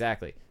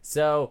 Exactly.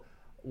 So,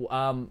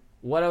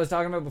 what I was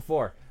talking about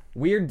before,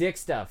 weird dick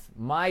stuff.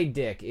 My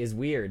dick is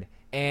weird,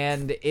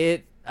 and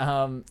it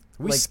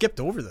We skipped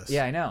over this.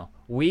 yeah, I know.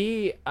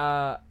 We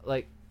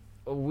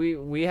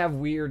we have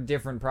weird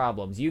different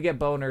problems. You get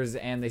boners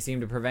and they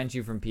seem to prevent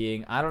you from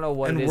peeing. I don't know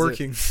what And it is.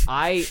 working.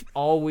 I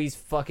always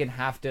fucking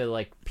have to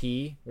like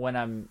pee when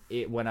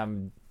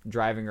I'm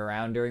driving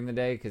around during the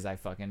day because I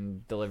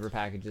fucking deliver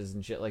packages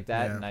and shit like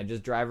that, Yeah. and I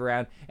just drive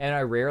around and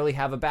I rarely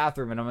have a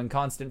bathroom and I'm in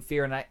constant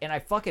fear, and I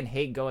fucking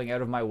hate going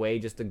out of my way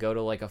just to go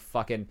to like a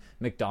fucking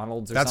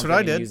McDonald's or That's something what I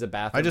and did. use a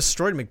bathroom. I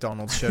destroyed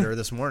McDonald's shitter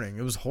this morning.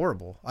 It was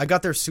horrible. I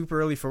got there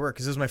super early for work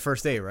because this was my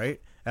first day, right?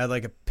 I had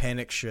like a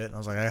panic shit. And I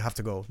was like, I have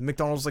to go.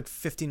 McDonald's was like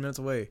 15 minutes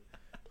away.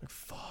 Like,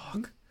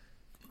 fuck.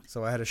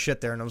 So I had a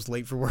shit there and I was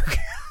late for work.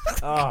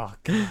 Oh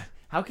god,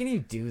 how can you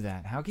do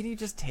that? How can you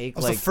just take I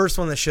was like the first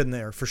one that shit in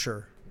there for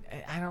sure.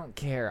 I don't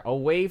care.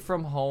 Away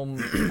from home,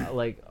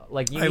 like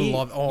you. I need,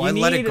 love. you I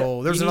let it need-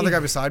 go. There was you another need- guy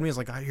beside me. He's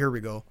like, "Ah, here we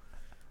go.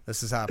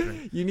 This is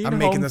happening. You need I'm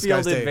making home this field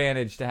guy's day.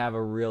 advantage to have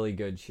a really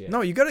good shit.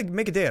 No, you gotta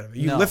make a day out of it.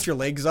 You No. lift your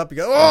legs up. You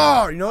go,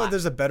 oh, you know,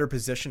 there's a better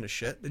position to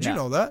shit. Did you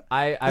No. know that?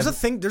 I've- There's a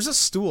thing. There's a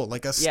stool,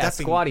 like a Yeah,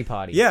 stepping. squatty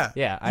potty. Yeah,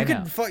 Yeah, I you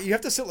know. You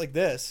have to sit like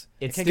this.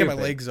 It's I can't get stupid.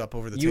 my legs up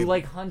over the You table.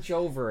 like hunch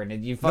over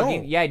and you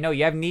fucking No. yeah, no,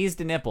 you have knees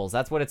to nipples.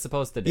 That's what it's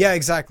supposed to do. Yeah,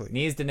 exactly.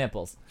 Knees to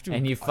nipples.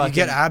 And you fucking You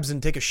get abs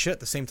and take a shit at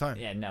the same time.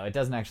 Yeah, no, it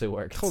doesn't actually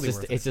work. Totally it's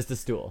worth just it. it's just a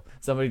stool.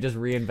 Somebody just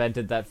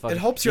reinvented that fucking It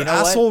helps You your know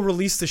what? asshole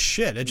release the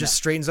shit. It just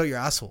straightens out your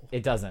asshole.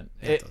 It doesn't.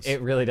 it It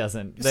does. really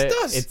doesn't. Yes, it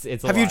does.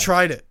 It's a have you lie.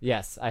 tried it?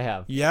 Yes, I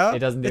have. Yeah. It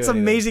doesn't do It's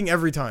anything. amazing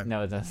every time.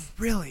 No, it doesn't.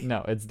 Really?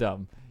 No, it's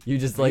dumb. You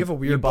just like have a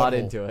weird bought butthole.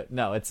 into it.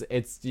 No, it's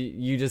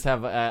you just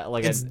have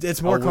like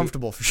It's more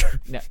comfortable for sure.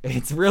 No,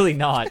 it's really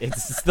not.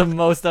 It's just the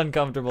most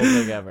uncomfortable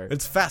thing ever.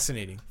 It's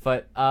fascinating.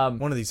 But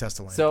One of these has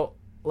to land. so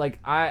like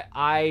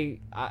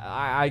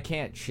I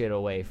can't shit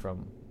away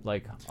from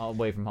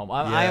home.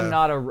 I am Yeah.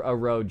 not a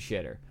road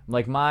shitter.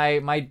 Like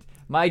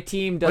my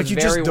team does Like, you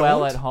just very well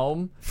don't? at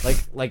home.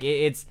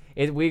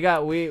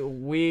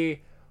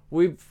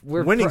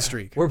 We're Winning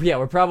streak.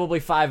 We're probably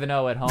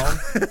 5-0 at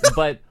home,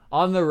 but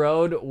on the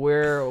road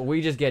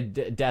we just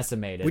get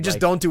decimated. we just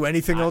Like, don't do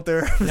anything out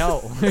there.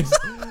 No, we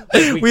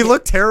can't-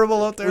 look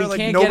terrible out there. we Like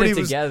can't get nobody it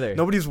was together.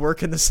 Nobody's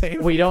working the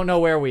same. We don't know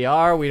where we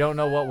are. We don't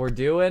know what we're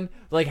doing.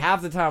 Like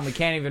half the time, we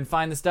can't even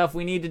find the stuff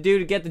we need to do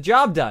to get the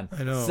job done.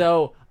 I know.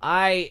 So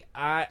There's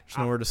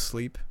nowhere to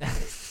sleep.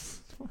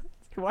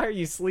 why are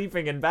you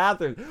sleeping in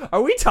bathrooms?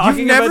 Are we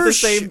talking about the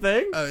same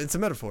thing? It's a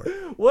metaphor.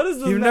 What is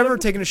the You've never metaphor?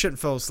 taken a shit and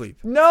fell asleep.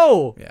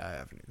 No. Yeah, I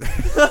haven't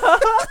either.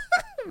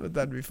 But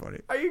that'd be funny.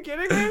 Are you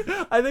kidding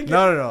me? I think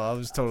No, I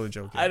was totally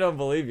joking. I don't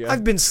believe you.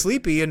 I've been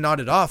sleepy and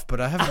nodded off, but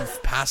I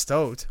haven't passed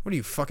out. What are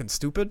you, fucking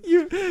stupid?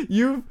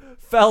 You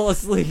fell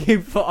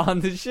asleep on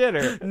the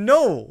shitter.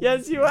 No.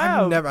 Yes, you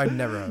have. I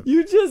never have.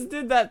 You just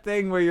did that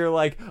thing where you're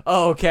like,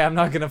 "Oh, okay, I'm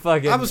not gonna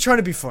fucking." I was trying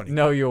to be funny.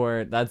 No, you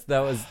weren't. That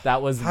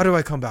was. How do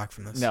I come back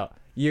from this? No,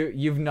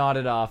 you've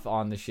nodded off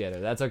on the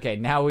shitter. That's okay.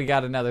 Now we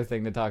got another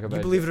thing to talk about.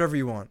 You believe whatever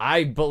you want.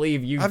 I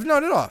believe you. I've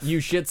nodded off. You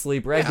shit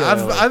sleep Yeah,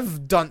 regularly.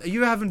 I've done.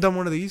 You haven't done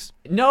one of these.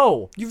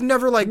 No. You've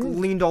never like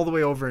leaned all the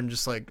way over and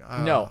just like.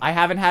 No, I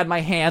haven't had my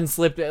hand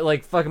slip,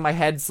 like fucking my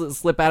head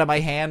slip out of my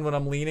hand when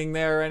I'm leaning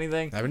there or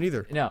anything. I haven't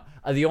either. No,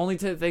 the only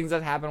things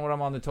that happen when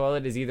I'm on the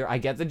toilet is either I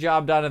get the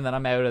job done and then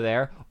I'm out of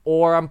there,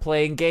 or I'm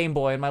playing Game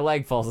Boy and my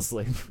leg falls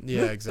asleep.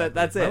 Yeah, exactly.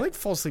 That's it. I like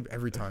fall asleep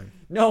every time.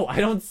 No, I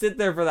don't sit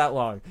there for that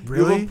long. You have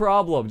Really? a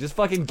problem. Just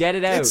fucking get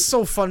it out. It's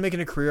so fun making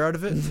a career out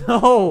of it.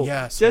 No.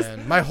 Yes, just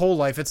man. My whole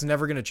life, it's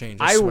never gonna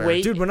change. I I swear.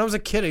 wait- Dude, when I was a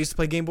kid, I used to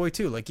play Game Boy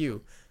too, like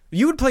you.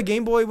 You would play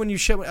Game Boy when you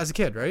shit as a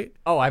kid, right?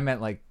 Oh, I meant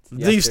like.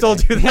 Do you still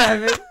do yesterday. that? Yeah, I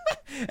meant-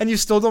 And you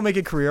still don't make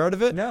a career out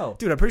of it? No.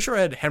 Dude, I'm pretty sure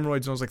I had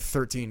hemorrhoids when I was like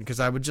 13 because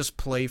I would just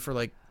play for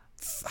like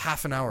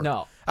half an hour.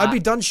 No, I'd be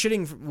done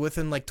shitting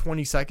within like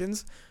 20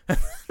 seconds.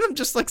 I'm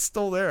just like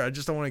still there. I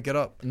just don't want to get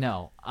up.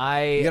 No,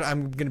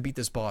 I'm gonna beat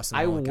this boss. And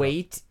I then I'll get up.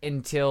 wait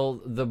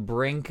until the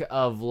brink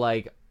of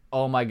like,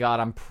 oh my god,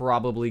 I'm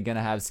probably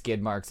gonna have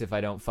skid marks if I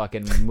don't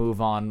fucking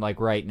move on like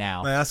right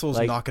now. My asshole's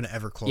Like, not gonna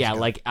ever close. Yeah,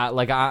 again.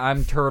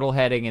 I'm turtle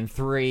heading in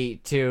 3,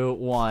 2,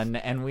 1,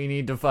 and we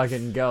need to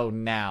fucking go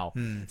now.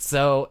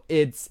 So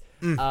it's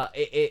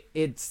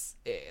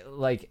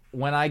like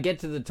when I get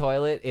to the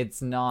toilet,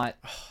 it's not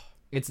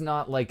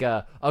like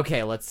a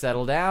okay, let's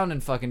settle down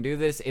and fucking do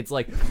this. It's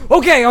like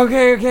okay,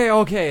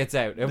 it's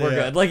out and we're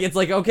Yeah. good. Like it's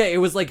like okay,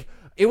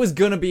 it was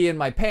gonna be in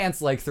my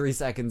pants like 3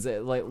 seconds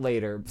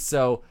later.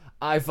 So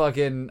I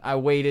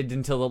waited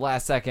until the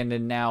last second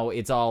and now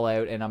it's all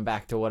out and I'm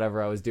back to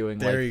whatever I was doing.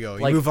 There you go.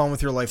 You move on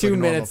with your life 2 like a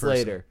normal minutes person.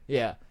 later.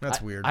 Yeah.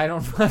 That's weird. I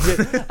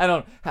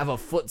don't have a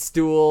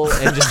footstool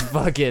and just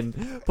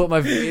fucking put my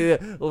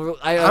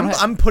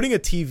I'm putting a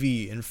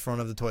TV in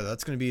front of the toilet.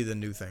 That's gonna be the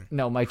new thing.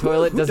 No, my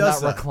toilet who does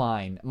does not that?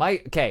 recline.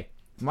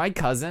 My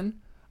cousin,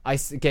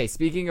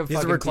 speaking of He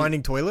has a fucking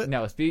reclining toilet.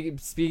 No,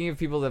 speaking of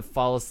people that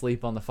fall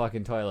asleep on the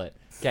fucking toilet.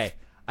 Okay,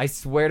 I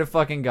swear to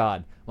fucking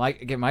God,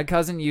 my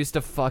cousin used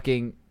to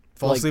fucking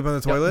Fall asleep on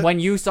the toilet? When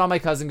you saw my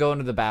cousin go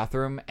into the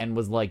bathroom and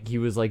was like, he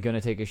was like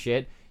gonna take a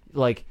shit,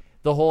 like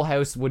the whole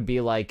house would be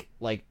like,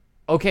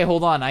 okay,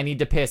 hold on, I need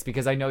to piss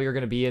because I know you're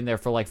gonna be in there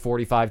for like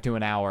 45 to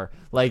an hour.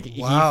 Like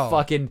Wow. he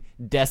fucking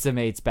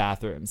decimates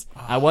bathrooms.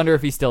 I wonder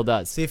if he still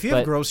does. See, if you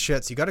have gross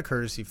shits, you got a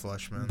courtesy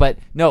flush, man. But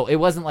no, it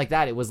wasn't like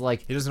that. It was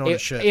like He doesn't know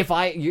his shit.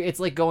 It's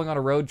like going on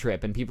a road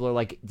trip and people are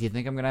like, "Do you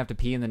think I'm gonna have to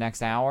pee in the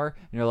next hour?"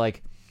 And you're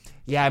like,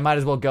 "Yeah, I might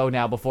as well go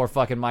now before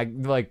fucking my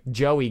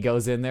Joey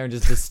goes in there and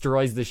just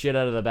destroys the shit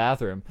out of the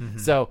bathroom." Mm-hmm.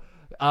 So,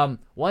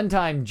 one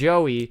time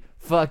Joey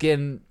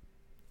fucking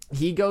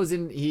he goes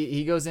in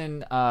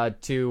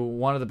to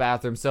one of the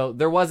bathrooms. So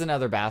there was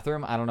another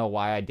bathroom. I don't know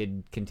why I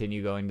did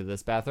continue going to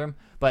this bathroom,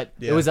 but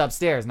it Yeah. was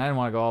upstairs and I didn't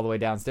want to go all the way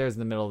downstairs in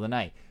the middle of the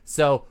night.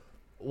 So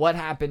what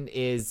happened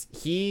is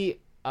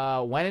he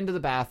went into the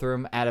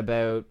bathroom at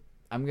about,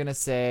 I'm going to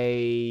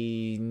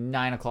say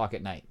 9 o'clock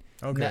at night.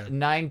 Okay.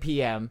 9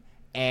 p.m.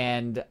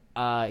 And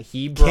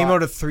he brought, Came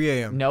out at 3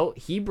 a.m. No,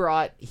 he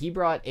brought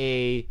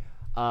a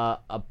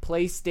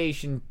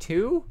PlayStation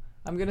 2,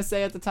 I'm going to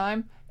say at the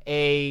time,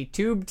 a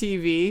tube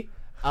TV,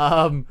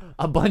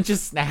 a bunch of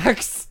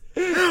snacks,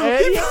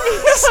 and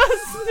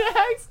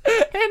snacks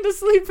and a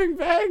sleeping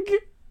bag.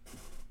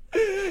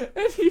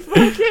 And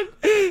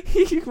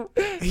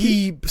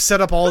He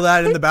set up all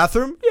that in the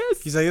bathroom?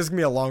 Yes. He's like, this is going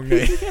to be a long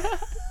day.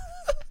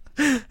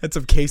 And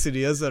some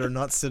quesadillas that are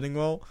not sitting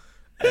well.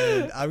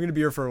 And I'm going to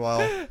be here for a while.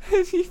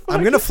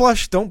 I'm going to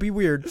flush. Don't be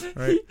weird. All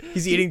right?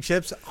 He's eating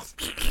chips.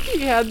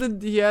 He had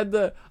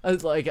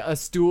like a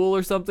stool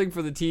or something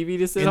for the TV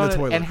to sit In the on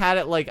toilet. and had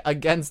it like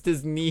against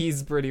his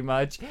knees pretty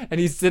much, and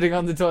he's sitting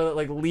on the toilet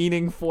like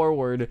leaning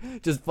forward,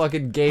 just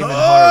fucking gaming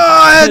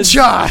hard.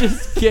 Headshot!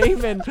 Just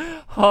gaming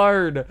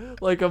hard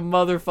like a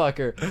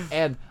motherfucker.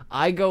 And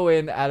I go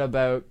in at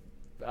about,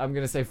 I'm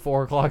gonna say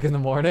 4 o'clock in the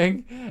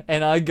morning,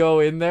 and I go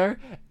in there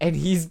and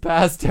he's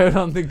passed out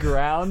on the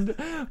ground,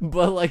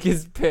 but like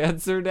his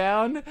pants are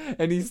down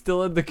and he's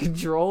still had the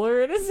controller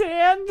in his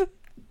hand.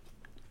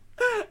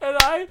 And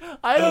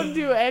I don't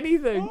do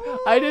anything.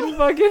 I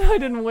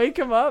didn't wake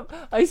him up.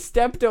 I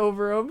stepped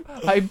over him.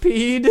 I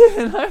peed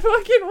and I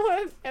fucking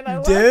went and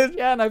I Did? left.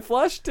 Yeah, and I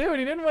flushed too, and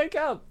he didn't wake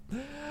up.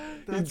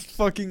 That's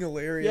fucking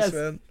hilarious, Yes,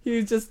 man.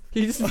 he just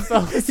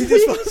fell asleep. He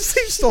just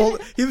fell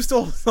asleep. He was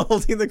still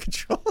holding the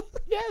controller.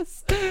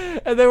 Yes,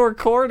 and they were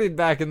corded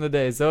back in the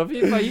day, so if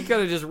he could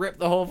have just ripped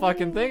the whole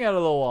fucking thing out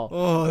of the wall.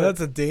 Oh,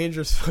 that's a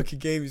dangerous fucking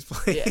game he's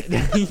playing.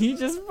 Yeah, he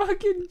just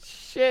fucking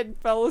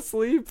fell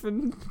asleep,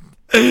 and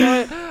I He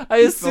fell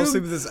asleep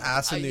assume with his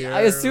ass in the air.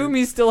 I assume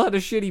he still had a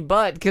shitty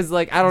butt, because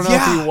like I don't know if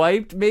Yeah. he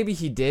wiped. Maybe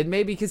he did.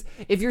 Maybe because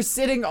if you're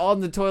sitting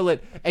on the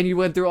toilet and you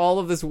went through all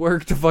of this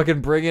work to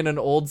fucking bring in an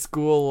old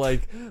school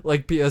like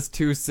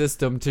PS2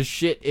 system to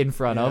shit in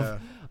front Yeah.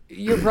 of.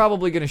 You're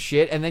probably gonna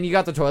shit, and then you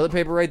got the toilet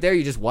paper right there.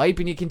 You just wipe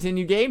and you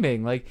continue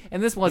gaming. Like,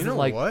 and this You wasn't know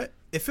like what?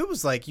 If it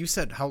was like, you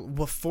said,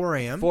 4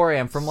 a.m.? 4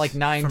 a.m. from like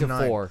 9 From to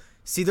 9. 4.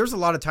 See, there's a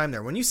lot of time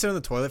there. When you sit on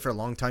the toilet for a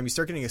long time, you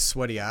start getting a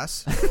sweaty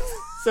ass.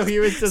 So he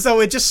was just So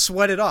it just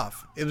sweated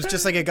off. It was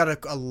just like it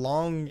got a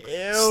long,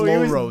 he slow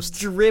was roast.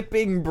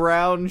 dripping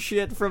brown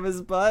shit from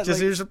his butt. Just,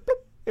 Like, it was just,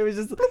 it was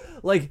just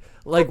like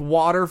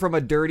water from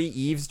a dirty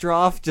eaves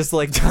trough, just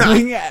like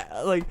coming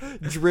like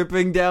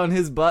dripping down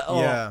his butt.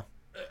 Oh, yeah.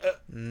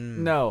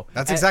 no,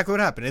 That's And exactly what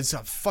happened. It's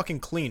fucking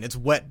clean. It's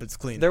wet, but it's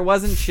clean. There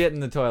wasn't shit in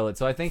the toilet,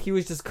 so I think he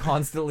was just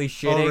constantly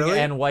shitting really?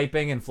 and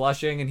wiping and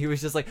flushing, and he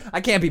was just like, I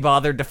can't be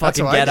bothered to That's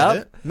fucking how get I up.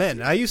 did it.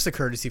 Man, I used to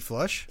courtesy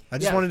flush. I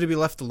just Yeah. wanted to be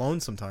left alone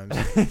sometimes.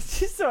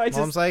 So I Mom's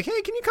just like,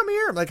 hey, can you come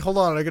here? I'm like, hold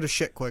on, I gotta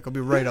shit quick. I'll be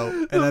right out.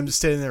 And I'm just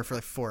sitting there for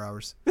like 4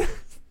 hours.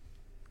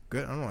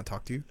 Good. I don't want to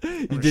talk to you.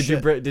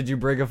 did you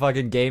bring a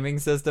fucking gaming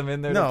system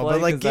in there? to No, play?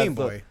 but like 'Cause that's Game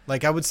Boy.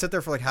 Like I would sit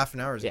there for like half an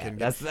hour as a Yeah, kid.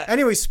 that's that-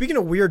 Anyway, speaking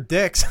of weird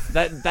dicks,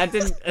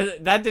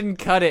 That didn't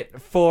cut it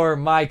for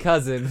my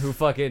cousin who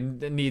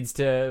fucking needs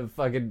to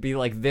fucking be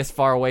like this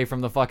far away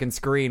from the fucking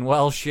screen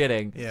while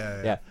shitting.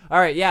 Yeah. All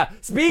right. Yeah.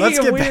 Speaking Let's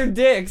of get weird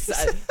dicks,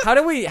 how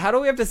do we have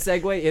to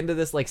segue into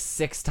this like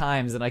 6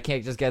 times and I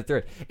can't just get through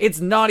it? It's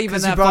not even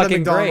because you that brought up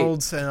fucking great.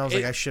 McDonald's, and I was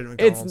like, I shit at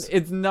McDonald's.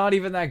 It's not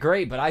even that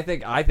great, but I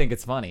think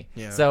it's funny.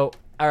 Yeah. So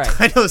all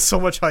right. I know there's so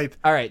much hype.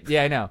 All right.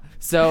 Yeah, I know.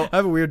 So I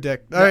have a weird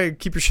dick. All right,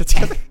 keep your shit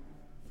together.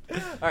 all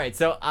right,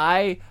 so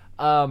I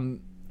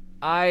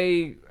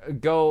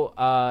go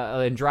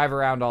and drive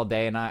around all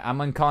day, and I'm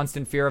in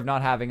constant fear of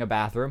not having a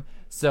bathroom.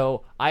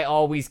 So I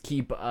always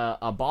keep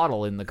a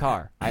bottle in the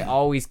car. I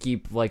always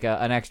keep like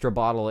an extra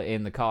bottle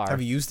in the car.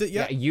 Have you used it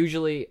yet? Yeah,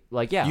 usually,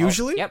 like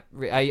Usually? Yep.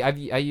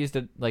 I used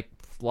it like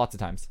lots of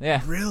times.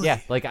 Yeah. Really? Yeah.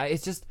 Like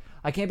it's just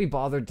I can't be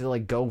bothered to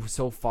like go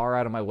so far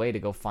out of my way to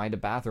go find a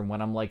bathroom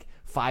when I'm like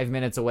 5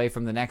 minutes away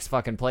from the next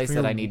fucking place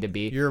that I need to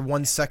be. You're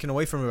 1 second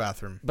away from a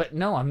bathroom. But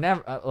no, I'm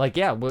never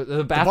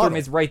the bathroom bottle.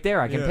 is right there.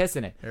 I can Yeah. piss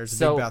in it. There's a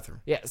so, big bathroom.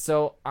 Yeah,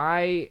 so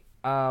I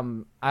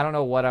don't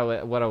know what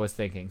I was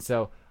thinking.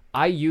 So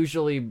I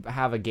usually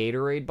have a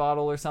Gatorade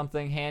bottle or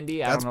something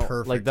handy. I That's don't know,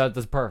 perfect. like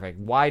that's perfect.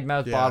 Wide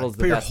mouth Yeah, bottles,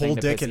 put the your best whole thing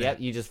to dick piss. in Yep,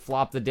 it. you just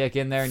flop the dick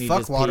in there and you Fuck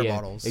just water pee in.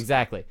 bottles.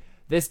 Exactly.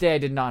 This day I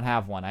did not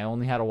have one. I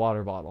only had a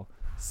water bottle.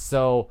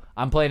 So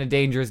I'm playing a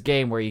dangerous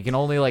game where you can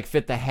only like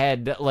fit the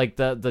head, like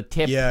the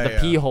tip, Yeah, the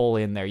yeah. pee hole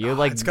in there. You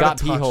like It's got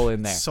a pee touch. hole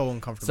in there. It's so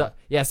uncomfortable. So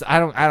yes, I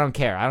don't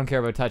care. I don't care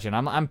about touching.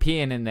 I'm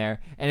peeing in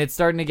there, and it's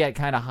starting to get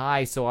kind of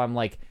high. So I'm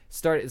like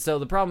So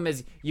the problem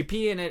is you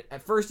pee in it.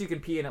 At first you can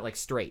pee in it like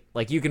straight,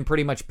 like you can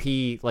pretty much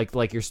pee like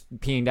you're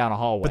peeing down a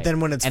hallway. But then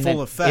when it's and full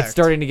then effect- it's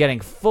starting to getting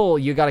full.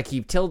 You got to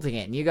keep tilting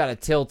it, and you got to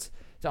tilt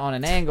on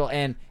an angle,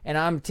 and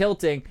I'm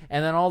tilting,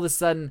 and then all of a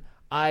sudden.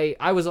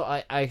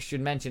 I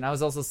should mention I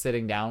was also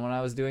sitting down when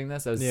I was doing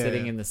this. I was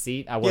sitting in the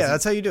seat. I wasn't. Yeah,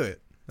 that's how you do it.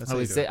 That's how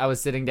you do it. I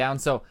was sitting down,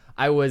 so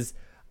I was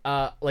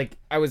like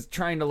I was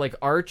trying to like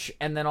arch,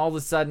 and then all of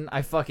a sudden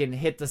I fucking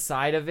hit the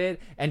side of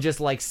it and just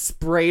like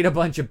sprayed a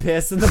bunch of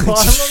piss in the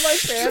bottom of my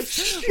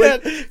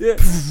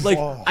pants. Like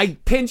I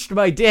pinched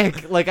my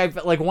dick.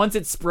 Like once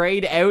it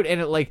sprayed out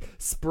and it like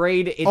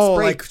sprayed. It sprayed,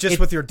 like just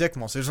with your dick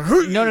muscle.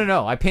 Like,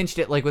 No. I pinched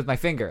it like with my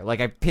finger.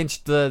 Like I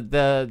pinched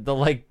the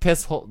like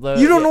piss hole.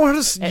 You don't know how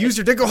to use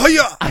your dick. Go,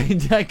 hiya!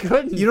 I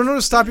couldn't. You don't know how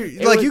to stop your.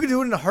 You could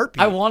do it in a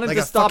heartbeat. I wanted like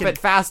to a stop fucking it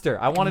faster.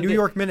 I wanted New to,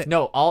 York Minute.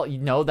 No,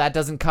 that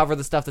doesn't cover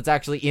the stuff that's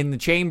actually in the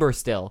chamber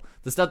still.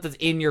 The stuff that's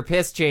in your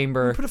piss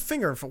chamber. Put a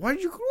finger in. Why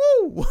did you?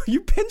 Whoa!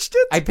 You pinched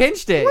it. I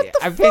pinched it. What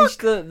the I pinched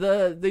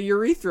the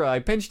urethra. I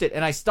pinched it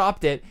and I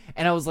stopped it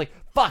and I was like,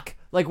 fuck.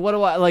 Like what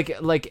do I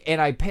like and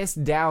I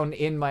pissed down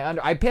in my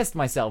under. I pissed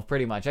myself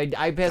pretty much.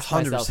 I pissed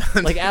 100%. myself.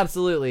 Like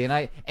absolutely.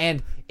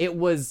 And it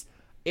was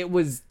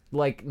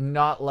like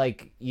not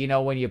like, you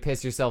know, when you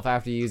piss yourself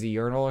after you use a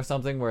urinal or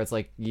something where it's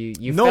like you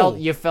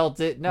felt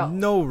it.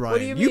 No, Ryan. What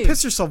do you mean? You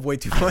piss yourself way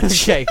too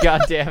much. Okay,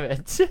 god damn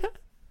it.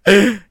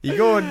 You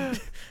go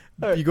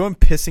and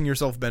pissing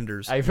yourself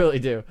benders. I really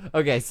do.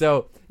 Okay,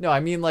 so no, I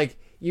mean like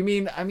you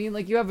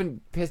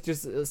haven't pissed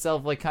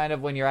yourself like kind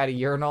of when you're at a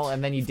urinal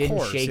and then you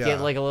didn't shake it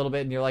like a little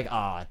bit and you're like,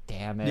 oh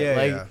damn it. Yeah,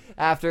 like yeah.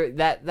 after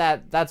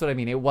that's what I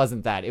mean. It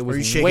wasn't that. It was Or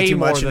you shake way it too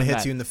more much and than it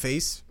hits that. you in the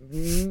face.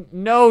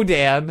 No,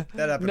 Dan.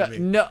 That happened no, to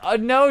me.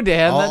 No,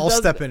 Dan. I'll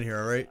step in here,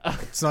 all right?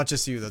 It's not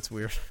just you. That's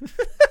weird.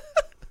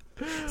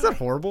 Is that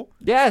horrible?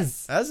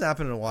 Yes. That hasn't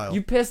happened in a while.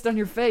 You pissed on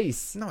your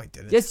face. No, I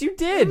didn't. Yes, you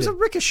did. It was a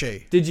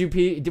ricochet. Did you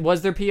pee?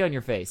 Was there pee on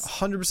your face?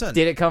 100%.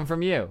 Did it come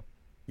from you?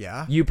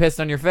 Yeah. You pissed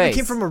on your face. It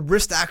came from a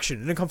wrist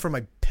action. It didn't come from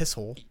my piss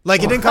hole.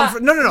 Like, it didn't come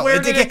from... No.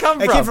 Where did it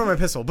come It from? came from my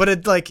piss hole. But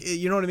it, like,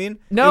 you know what I mean?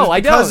 No, it was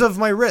I because don't. of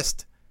my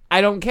wrist. I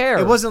don't care.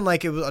 It wasn't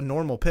like it was a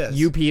normal piss.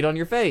 You peed on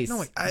your face.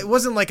 No, it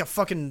wasn't like a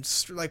fucking,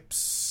 like,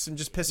 and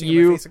just pissing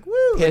You on my face. Like, woo!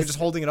 Like, pissed- just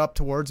holding it up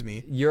towards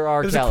me. You're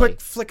R. It was Kelly. a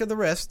quick flick of the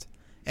wrist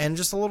and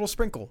just a little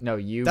sprinkle. No,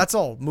 you. That's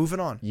all. Moving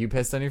on. You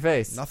pissed on your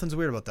face. Nothing's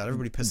weird about that.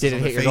 Everybody pisses Did it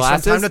on hit their your face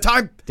glasses? from time to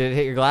time. Did it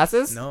hit your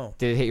glasses? No.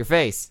 Did it hit your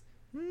face?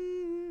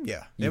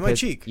 Yeah. You In my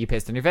pissed- cheek. You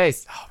pissed on your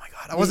face. Oh my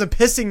god. I wasn't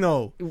pissing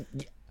though.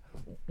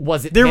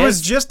 Was it There piss?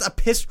 was just a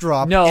piss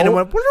drop. No. And it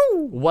went,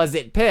 woo! Was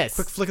it piss?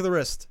 Quick flick of the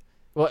wrist.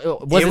 Was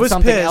It it was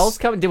something piss. else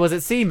coming? Was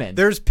it semen?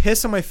 There's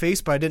piss on my face,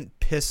 but I didn't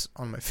piss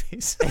on my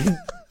face.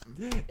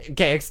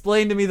 Okay,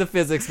 explain to me the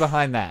physics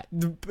behind that.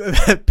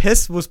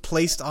 Piss was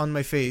placed on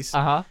my face,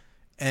 Uh-huh.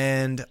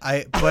 and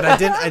I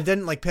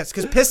didn't like piss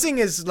because pissing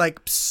is like.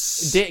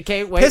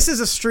 Okay, wait. Piss is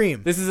a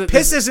stream.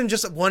 Piss isn't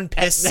just one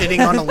piss sitting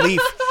on a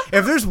leaf.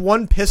 If there's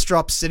one piss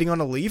drop sitting on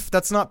a leaf,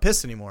 that's not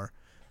piss anymore.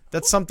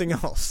 That's something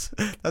else.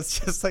 That's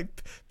just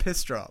like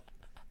piss drop.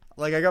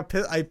 Like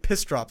I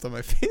piss dropped on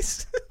my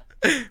face.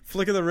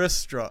 Flick of the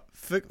wrist drop.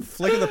 Flick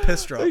of the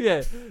piss drop.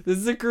 Okay, this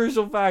is a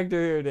crucial factor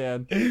here,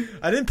 Dan.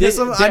 I didn't piss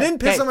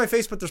okay. on my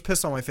face, but there's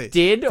piss on my face.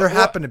 Did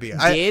happened to be.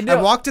 I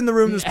walked in the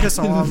room. There's piss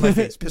on my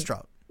face. Piss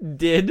drop.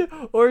 Did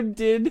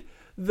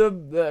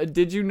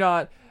you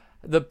not?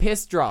 The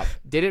piss drop,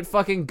 did it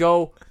fucking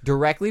go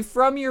directly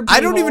from your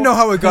I don't beehole? even know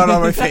how it got on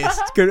my face.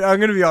 I'm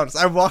gonna be honest.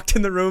 I walked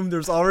in the room.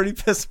 There's already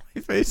piss on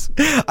my face.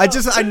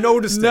 I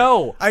noticed it.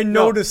 No, I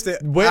noticed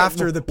it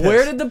after the piss.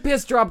 Where did the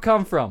piss drop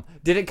come from?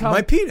 Did it come?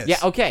 My penis. Yeah.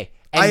 Okay.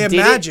 And I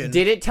imagine.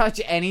 Did it touch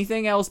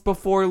anything else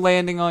before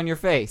landing on your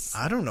face?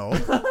 I don't know.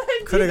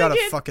 Could have got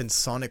a fucking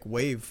sonic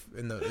wave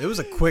in the. It was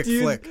a quick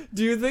flick.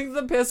 Do you think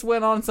the piss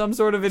went on some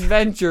sort of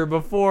adventure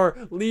before,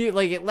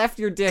 like it left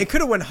your dick? It could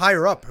have went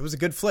higher up. It was a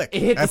good flick. It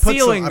hit the I put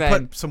ceiling some, then, I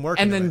put some work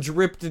and into then it.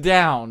 dripped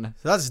down.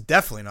 So that's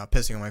definitely not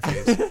pissing on my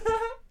face.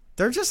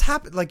 There just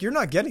happen like you're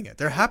not getting it.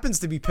 There happens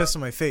to be piss on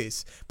my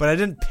face, but I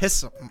didn't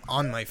piss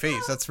on my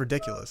face. That's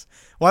ridiculous.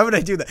 Why would I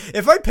do that?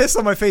 If I piss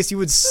on my face, you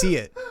would see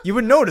it. You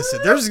would notice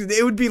it.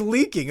 It would be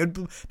leaking. It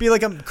would be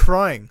like I'm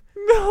crying.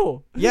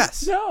 No.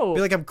 Yes. No. It'd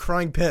be like I'm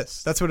crying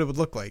piss. That's what it would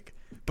look like.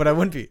 But I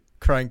wouldn't be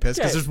crying piss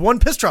because Okay. there's one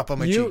piss drop on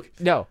my cheek.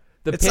 No.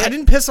 I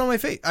didn't piss on my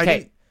face. I Okay.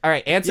 didn't. All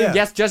right. Answer Yeah.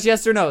 yes, just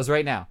yes or no's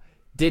right now.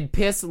 Did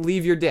piss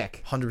leave your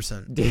dick?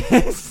 100%. Did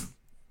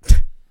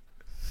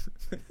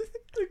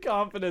the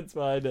confidence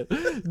behind it.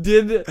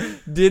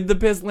 Did the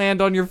piss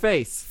land on your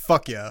face?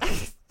 Fuck yeah.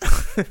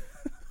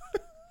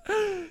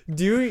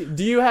 Do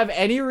you have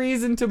any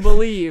reason to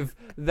believe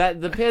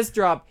that the piss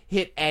drop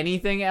hit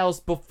anything else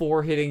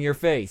before hitting your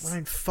face?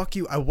 Ryan, fuck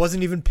you. I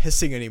wasn't even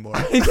pissing anymore.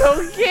 I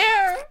don't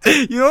care.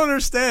 You don't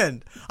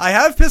understand. I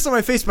have piss on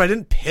my face, but I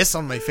didn't piss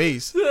on my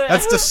face.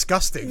 That's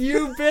disgusting.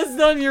 You pissed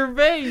on your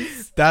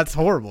face. That's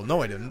horrible.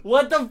 No, I didn't.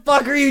 What the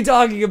fuck are you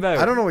talking about?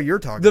 I don't know what you're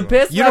talking The about.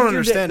 piss You left don't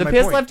your dick. understand The my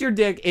piss point. left your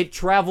dick. It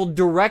traveled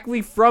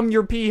directly from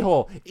your pee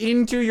hole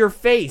into your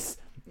face.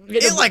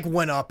 It like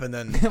went up and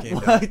then came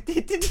down. What?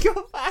 It didn't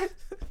go back.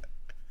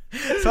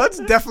 So that's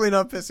definitely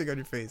not pissing on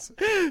your face.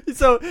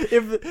 So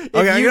if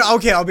Okay, you,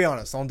 okay, I'll be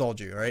honest. I'll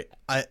indulge you, all right?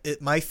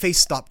 My face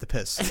stopped the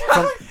piss.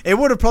 It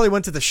would have probably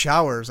went to the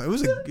showers. It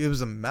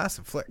was a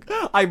massive flick.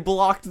 I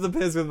blocked the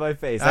piss with my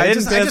face. I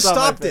didn't just piss on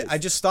my stopped it. face. I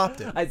just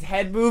stopped it. It's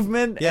head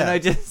movement, Yeah. and I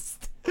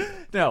just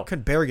no.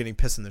 Couldn't bear getting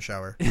piss in the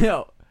shower.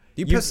 No.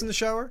 Do you piss in the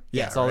shower?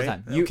 Yes, all the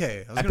right? time.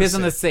 Okay. I piss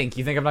in the sink.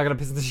 You think I'm not gonna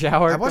piss in the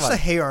shower? I watched Come the on.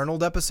 Hey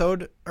Arnold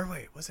episode. Or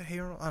wait, was it Hey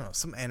Arnold? I don't know.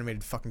 Some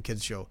animated fucking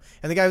kids show.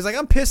 And the guy was like,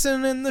 I'm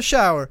pissing in the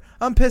shower.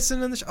 I'm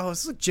pissing in the shower. Oh,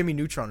 this is like Jimmy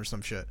Neutron or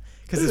some shit.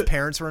 Because his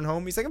parents weren't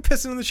home. He's like, I'm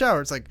pissing in the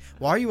shower. It's like,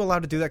 why are you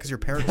allowed to do that because your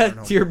parents aren't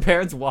home? Do your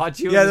parents watch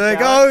you? Yeah, in the they're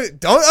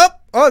like,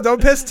 shower?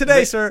 don't piss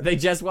today, sir. They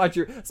just watch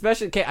your,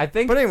 especially. Okay, I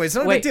think. But anyway, it's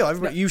not a wait, big deal.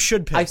 Everybody, you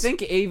should piss. I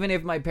think even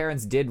if my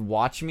parents did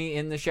watch me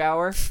in the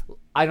shower,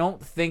 I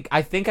think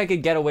I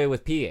could get away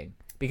with peeing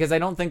because I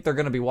don't think they're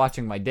gonna be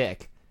watching my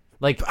dick.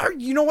 Like,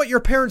 You know what? Your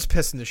parents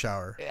piss in the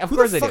shower. Of Who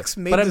course the they do. fuck's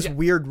made But I'm this ju-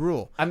 weird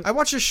rule? I'm- I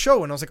watched this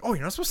show and I was like, oh,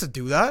 you're not supposed to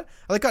do that?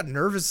 I like got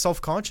nervous,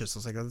 self-conscious. I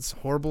was like, that's a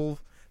horrible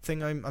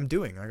thing I'm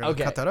doing. I gotta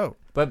Okay. cut that out.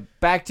 But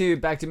back to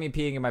me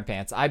peeing in my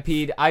pants. I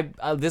peed.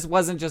 This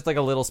wasn't just like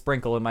a little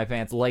sprinkle in my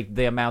pants, like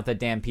the amount that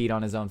Dan peed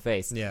on his own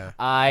face. Yeah.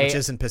 I Which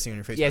isn't pissing on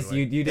your face. by yes, the way.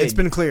 you did. It's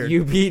been cleared.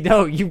 You peed.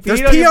 No, you peed.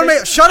 There's on pee your on face.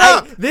 my- Shut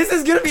up! This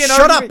is gonna be an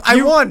Shut up! argument.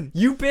 I won.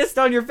 You pissed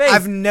on your face.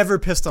 I've never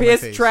pissed on my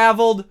Piss face.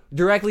 traveled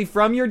directly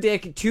from your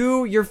dick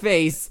to your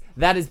face.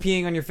 That is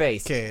peeing on your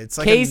face. Okay, it's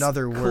like Case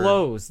another word.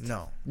 closed.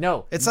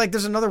 No. It's like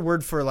there's another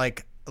word for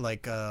like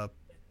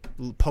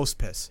post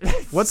piss.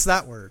 What's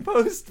that word?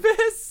 Post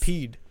piss.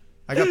 Peed.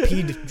 I got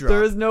peed drop.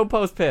 There is no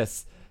post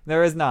piss.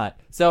 There is not.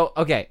 So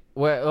okay,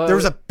 There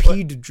was a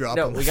peed drop.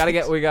 No, on we the gotta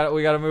face. we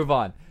gotta move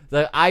on.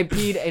 I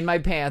peed in my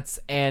pants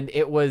and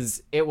it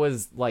was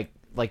like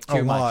too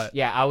A much. lot.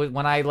 Yeah,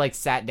 when I like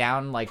sat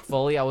down like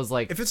fully, I was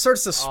like, If it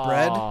starts to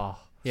spread, oh.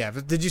 yeah.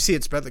 But did you see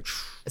it spread? Like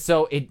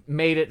So it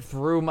made it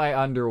through my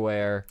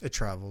underwear it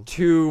traveled.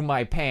 to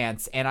my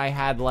pants, and I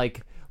had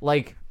like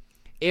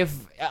if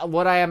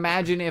what I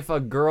imagine if a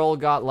girl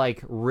got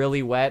like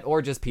really wet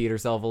or just peed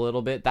herself a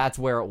little bit, that's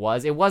where it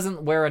was. It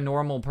wasn't where a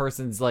normal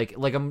person's like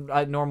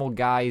a normal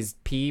guy's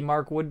pee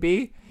mark would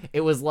be.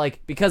 It was like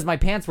because my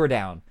pants were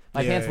down.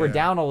 My pants were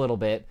down a little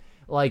bit,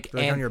 like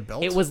Like and on your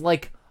belt? it was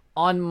like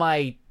on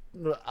my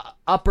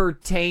upper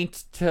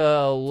taint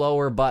to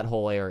lower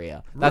butthole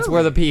area. That's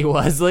where the pee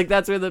was. Like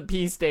that's where the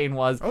pee stain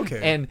was.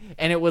 Okay.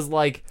 And it was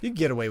like You can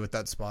get away with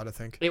that spot, I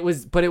think. it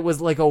was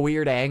like a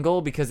weird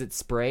angle because it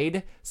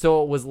sprayed,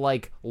 so it was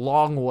like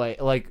long way,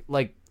 like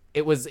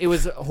it was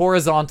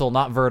horizontal,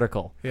 not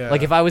vertical. Yeah.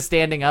 Like if I was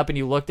standing up and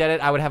you looked at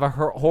it, I would have a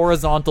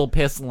horizontal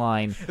piss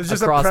line. It's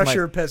just across a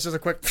pressure piss, just a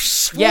quick.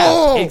 Yeah,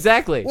 Whoa!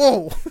 exactly.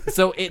 Whoa.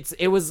 So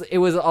it was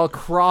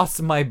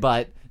across my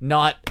butt,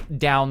 not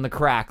down the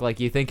crack like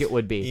you think it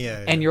would be.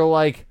 Yeah. And you're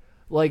like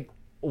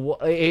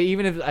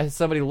even if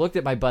somebody looked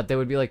at my butt, they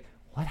would be like,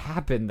 what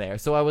happened there?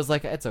 So I was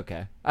like, it's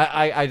okay.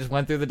 I just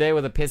went through the day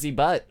with a pissy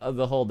butt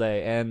the whole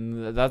day,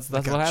 and that's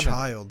Like what a happened.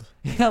 child.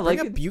 Yeah,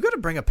 like You got to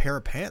bring a pair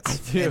of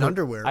pants Dude, and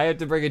underwear. I had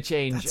to bring a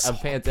change That's of a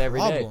pants every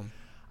day. problem.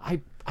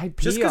 I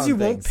pee Just because on you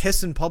won't things.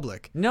 piss in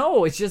public.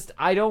 No, it's just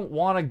I don't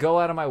want to go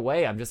out of my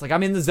way. I'm just like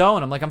I'm in the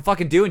zone. I'm like I'm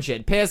fucking doing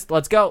shit. Pissed.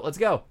 Let's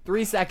go.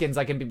 3 seconds,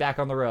 I can be back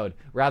on the road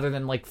rather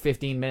than like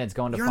 15 minutes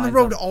going to. You're on find the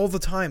road something. all the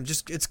time.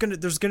 Just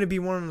there's gonna be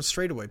one on the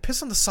straightaway.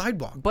 Piss on the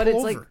sidewalk. But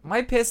Pull it's over. like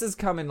my pisses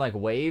come in like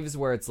waves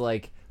where it's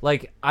like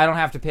I don't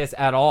have to piss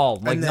at all,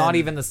 like And not then-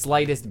 even the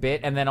slightest bit,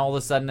 and then all of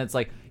a sudden it's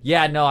like,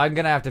 yeah, no, I'm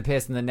gonna have to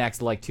piss in the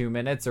next like 2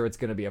 minutes or it's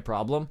gonna be a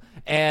problem,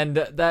 and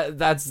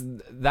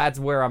that's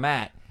where I'm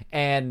at.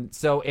 And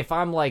so if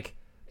I'm like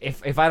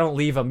if I don't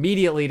leave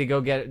immediately to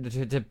go get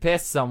to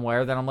piss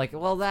somewhere, then I'm like,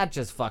 well, that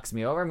just fucks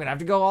me over. I'm gonna have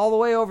to go all the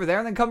way over there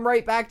and then come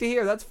right back to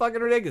here. That's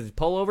fucking ridiculous.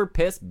 Pull over,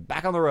 piss,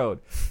 back on the road.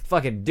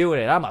 Fucking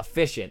doing it. I'm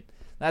efficient.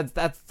 That's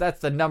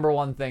the number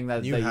one thing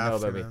that you know have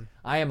to, about me. man.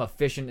 I am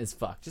efficient as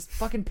fuck. Just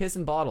fucking piss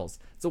in bottles.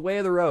 It's a way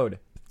of the road.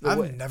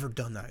 I've never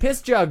done that.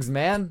 Piss jugs,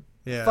 man.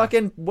 Yeah.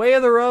 Fucking way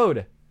of the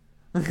road.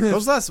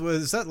 Was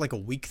that like a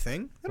week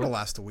thing? That'll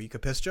last a week. A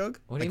piss jug,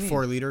 What do you like mean?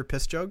 4-liter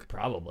piss jug.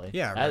 Probably.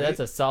 Yeah, That- right?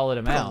 That's a solid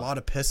Put amount. a lot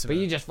of piss in But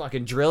it. you just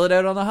fucking drill it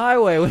out on the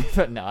highway.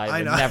 No, I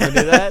would know. never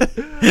do that.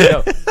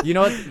 No. You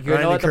know what? You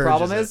Ryan know what the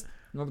problem encourages is?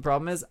 You know what the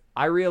problem is?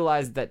 I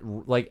realized that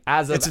like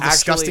as of It's a actually,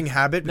 disgusting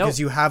habit No. because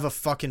you have a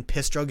fucking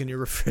piss jug in your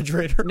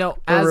refrigerator. No, or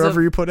as wherever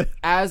of- you put it.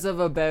 As of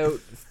about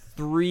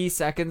 3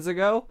 seconds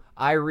ago,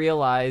 I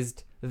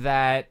realized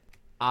that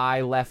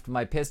I left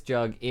my piss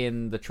jug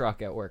in the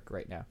truck at work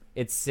right now.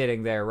 It's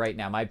sitting there right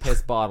now. My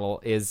piss bottle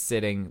is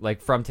sitting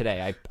like from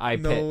today. I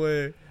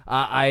way.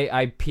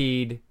 I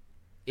peed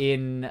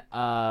in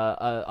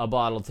a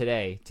bottle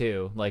today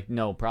too. Like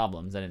no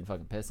problems. I didn't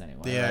fucking piss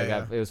anywhere.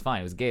 Yeah, It was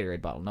fine. It was a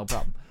Gatorade bottle, no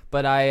problem.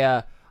 But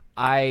I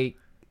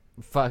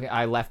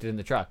left it in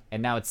the truck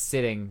and now it's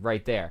sitting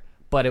right there.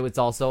 But it was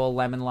also a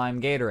lemon lime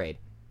Gatorade.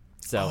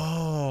 So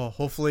Oh,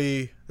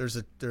 hopefully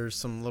there's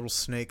some little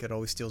snake that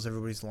always steals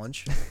everybody's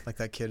lunch, like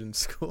that kid in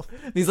school.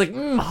 he's like,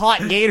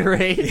 hot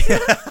Gatorade.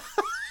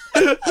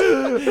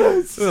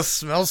 It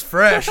smells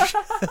fresh.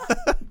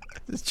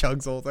 Just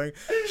chugs the whole thing.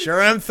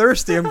 Sure, I'm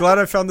thirsty. I'm glad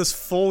I found this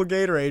full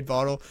Gatorade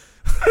bottle.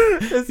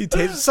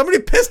 Somebody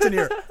pissed in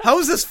here. How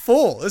is this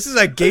full? This is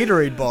a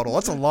Gatorade bottle.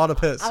 That's a lot of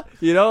piss.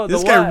 You know,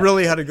 This guy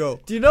really had to go.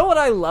 Do you know what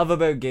I love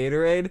about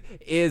Gatorade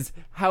is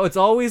how it's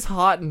always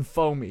hot and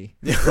foamy.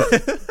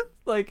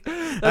 Like,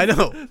 I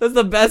know. That's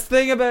the best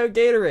thing about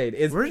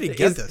Gatorade. Where did he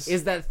get this?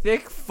 Is that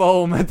thick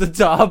foam at the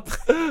top?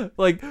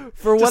 Like,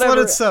 for Just let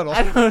whatever. it settle.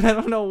 I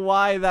don't know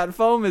why that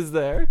foam is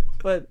there,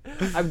 but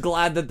I'm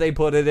glad that they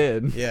put it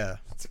in. Yeah.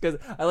 It's because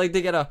I like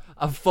to get a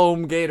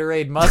foam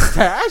Gatorade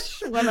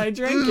mustache when I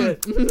drink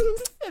it,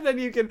 and then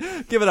you can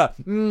give it a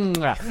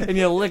and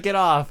you lick it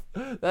off.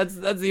 That's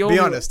the only. Be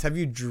honest. Have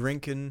you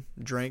drank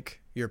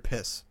your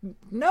piss?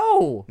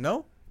 No.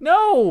 No.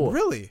 No.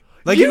 Really?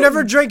 Like You- you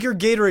never drank your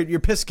Gatorade,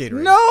 your piss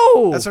Gatorade?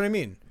 No. That's what I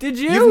mean. Did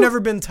you? You've never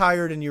been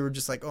tired and you were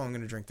just like, oh, I'm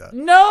gonna drink that.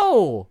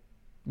 No.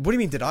 What do you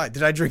mean? Did I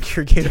drink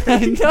your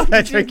Gatorade? No, Did I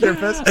you- drink your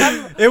piss?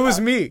 It was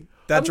me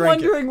that I'm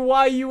drank it. wondering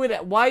why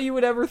you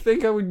would ever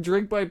think I would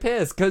drink my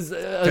piss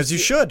Because you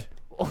should.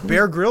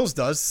 Bear Grylls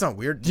does. It's not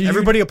weird. you-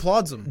 Everybody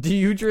applauds him. Do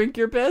you drink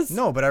your piss?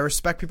 No, but I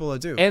respect people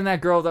that do. And that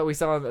girl that we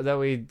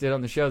did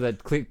on the show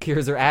that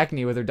cures her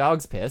acne with her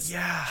dog's piss.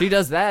 Yeah. She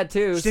does that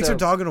too. She takes so- her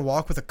dog on a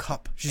walk with a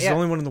cup. She's Yeah. the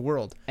only one in the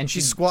world. And she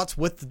she- squats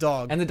with the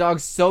dog. And the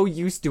dog's so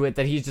used to it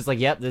that he's just like,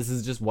 yep, this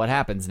is just what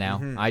happens now.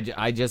 Mm-hmm.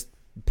 I just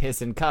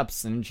piss in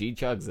cups and she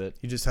chugs it.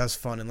 He just has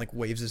fun and like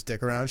waves his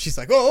dick around. She's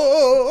like,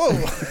 oh.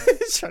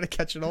 He's trying to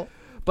catch it all.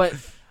 But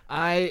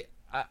I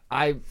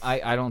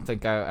don't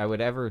think I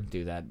would ever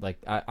do that. Like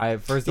I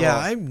first of Yeah,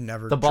 all, I've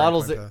never the drank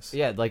bottles my that, piss.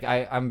 yeah, like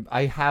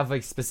I have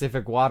a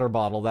specific water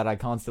bottle that I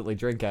constantly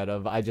drink out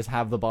of. I just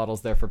have the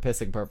bottles there for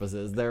pissing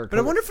purposes. But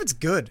I wonder if it's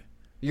good.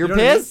 your You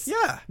know what I mean? piss?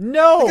 Yeah.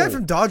 No. The guy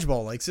from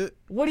Dodgeball likes it.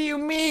 What do you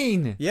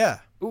mean? Yeah.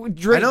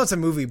 Drink. I know it's a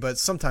movie, but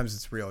sometimes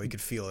it's real. You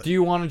could feel it. Do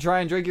you want to try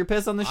and drink your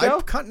piss on the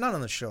show? Not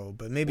on the show,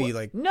 but maybe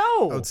like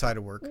No. outside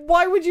of work.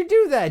 Why would you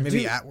do that?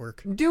 Maybe do, at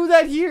work. do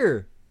that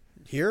here.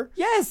 Here?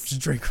 Yes. Just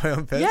drink my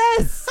own piss?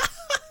 Yes.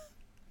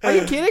 Are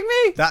you kidding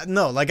me? I'm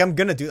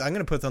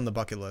gonna put that on the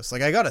bucket list.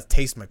 Like I gotta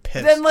taste my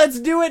piss. Then let's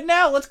do it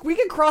now. We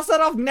can cross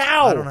that off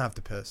now. I don't have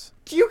to piss.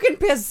 You can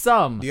piss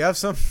some. Do you have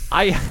some?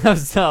 I have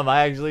some.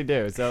 I actually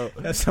do. So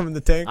Have some in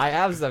the tank? I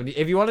have some.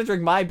 If you want to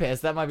drink my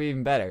piss, that might be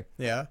even better.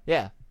 Yeah.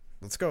 Yeah.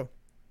 Let's go.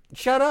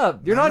 Shut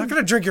up. You're I'm not. not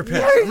gonna drink your piss.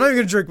 You're- I'm not even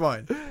gonna drink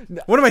mine.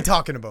 What am I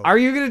talking about? Are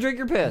you gonna drink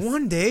your piss?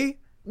 One day?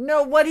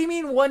 No. What do you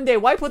mean one day?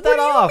 Why put What that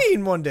do off? you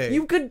mean one day?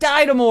 You could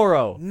die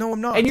tomorrow. No,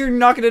 I'm not. And you're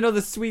not gonna know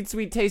the sweet,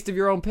 sweet taste of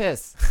your own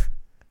piss.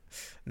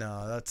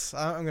 No,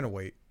 I'm gonna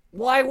wait.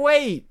 Why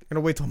wait? I'm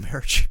gonna wait till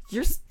marriage.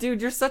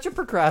 You're such a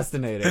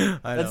procrastinator.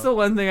 I That's know. the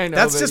one thing I know.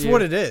 That's about just you.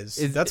 what it is.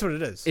 Is- That's what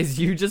it is. Is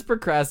you just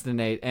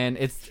procrastinate, and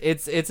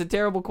it's a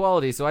terrible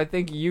quality. So I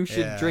think you should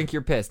Yeah. drink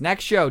your piss.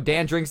 Next show,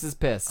 Dan drinks his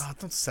piss. Oh,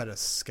 don't set a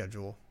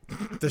schedule.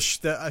 A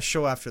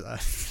show after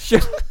that. Show-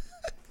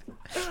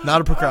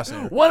 Not a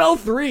procrastinator.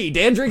 103,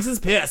 Dan drinks his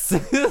piss.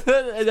 And It'll be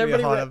a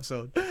everybody hot went-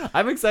 episode.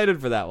 I'm excited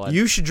for that one.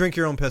 You should drink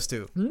your own piss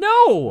too.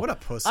 No. What a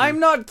pussy. I'm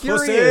not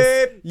Pussy.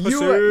 curious.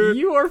 Pussy.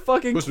 You are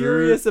fucking Pussy.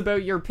 curious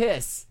about your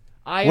piss.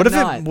 I What am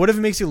if not. it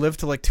makes you live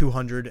to like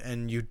 200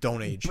 and you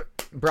don't age?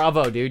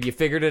 Bravo, dude. You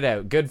figured it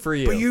out. Good for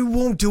you. But you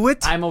won't do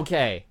it? I'm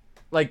okay.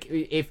 Like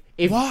if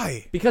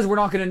Why? Because we're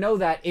not gonna know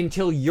that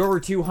until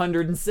you're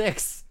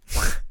 206.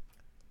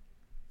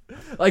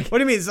 Like, What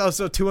do you mean?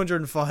 So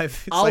 205?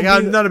 It's I'll like,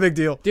 be- not a big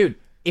deal. dude,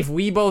 if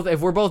we're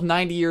both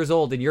 90 years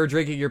old and you're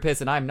drinking your piss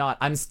and I'm not,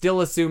 I'm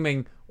still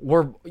assuming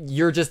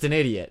you're just an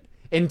idiot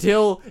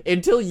until you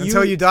Until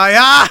you die,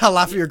 I'll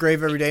laugh at your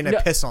grave every day and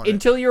I piss on it.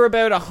 until you're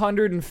about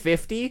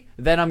 150.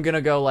 Then I'm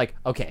gonna go like,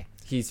 okay,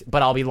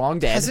 but I'll be long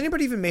dead. Has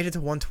anybody even made it to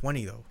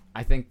 120 though?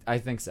 I think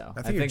so.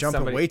 I think you're jumping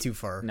somebody- way too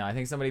far. No, I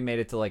think somebody made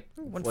it to like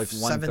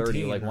 130,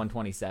 117 like or-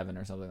 127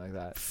 or something like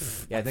that.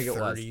 Yeah, I think it was.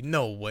 30?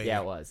 No way.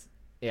 Yeah, it was.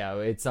 Yeah,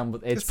 it's It's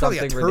something probably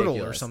a turtle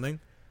ridiculous. or something.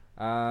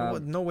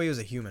 Um, No way it was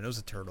a human. It was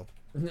a turtle.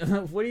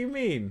 what do you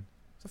mean?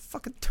 The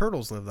fucking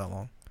turtles live that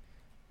long.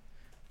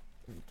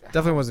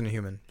 Definitely wasn't a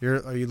human.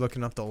 Are you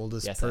looking up the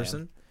oldest Yes, I am.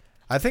 person?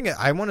 I think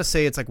I want to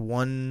say it's like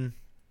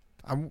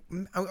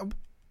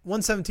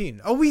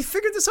 117. Oh, we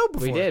figured this out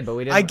before. We did, but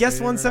we didn't. I guessed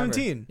we didn't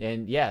 117. remember.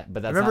 And yeah,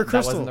 but that's Remember that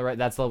Crystal? wasn't the right.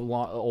 That's the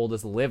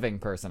oldest living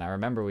person. I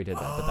remember we did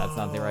that, but that's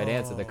not the right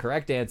answer. The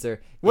correct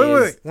answer Wait,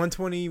 is wait.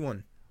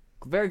 121.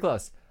 very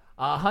close.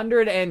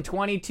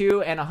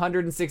 122 and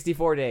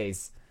 164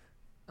 days.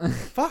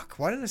 Fuck.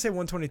 Why didn't I say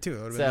 122? That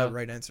would have So- been the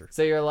right answer.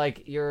 So you're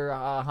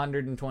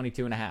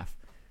 122 and a half.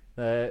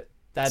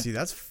 See,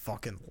 that's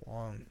fucking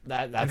long.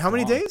 That's And how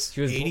many long. days?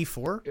 She was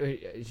 84?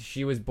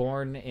 She was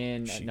born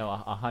in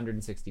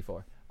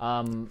 164.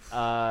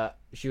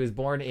 She was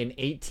born in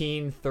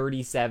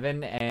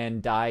 1837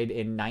 and died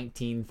in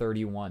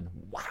 1931.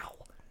 Wow.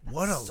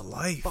 What a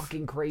life.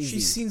 Fucking crazy.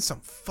 She's seen some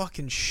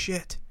fucking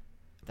shit.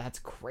 That's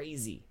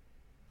crazy.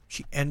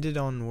 She ended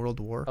on World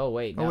War. Oh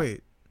wait. No. Oh,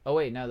 wait. Oh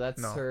wait. No,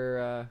 that's No.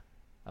 her.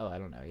 I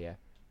don't know. Yeah.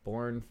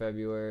 Born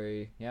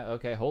February. Yeah.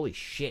 Okay. Holy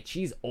shit.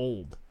 She's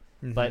old.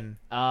 But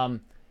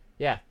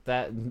yeah.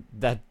 That's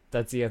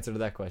the answer to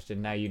that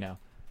question. Now you know.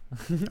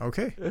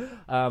 Okay.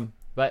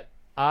 But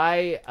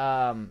I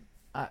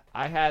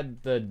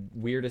had the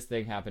weirdest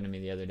thing happen to me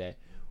the other day.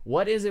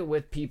 What is it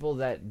with people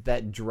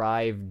that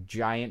drive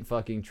giant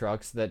fucking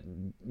trucks that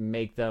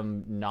make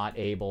them not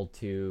able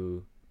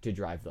to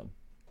drive them?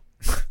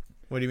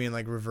 What do you mean,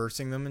 like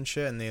reversing them and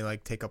shit, and they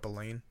like take up a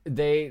lane?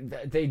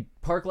 They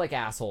park like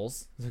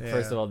assholes.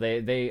 First of all,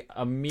 they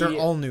immediately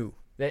They're all new.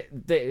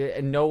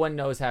 no one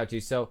knows how to.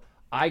 So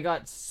I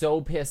got so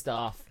pissed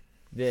off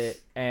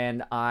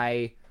and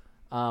I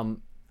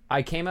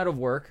came out of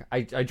work.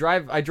 I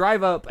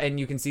drive up, and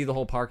you can see the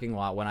whole parking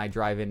lot when I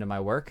drive into my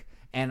work,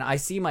 and I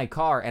see my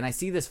car, and I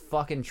see this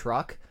fucking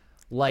truck,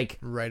 like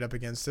Right up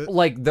against it.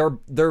 like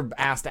they're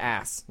ass to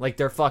ass, like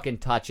they're fucking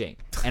touching,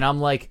 and I'm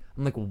like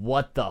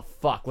what the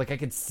fuck? Like I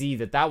could see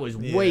that was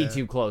way Yeah.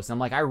 too close. I'm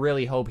like, I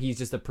really hope he's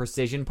just a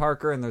precision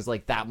parker and there's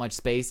like that much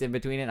space in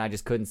between it, and I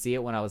just couldn't see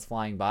it when I was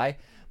flying by.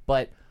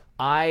 But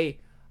I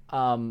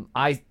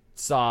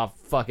saw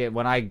fucking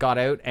when I got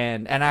out,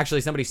 and actually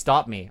somebody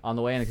stopped me on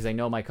the way in because they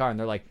know my car, and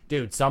they're like,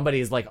 dude,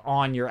 somebody's like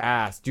on your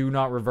ass, do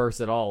not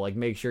reverse at all, like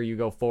make sure you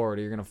go forward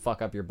or you're gonna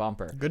fuck up your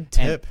bumper. Good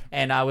tip.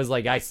 And I was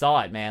like, I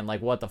saw it, man,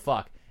 like what the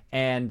fuck.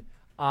 And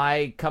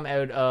I come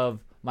out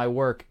of my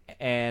work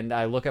and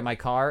I look at my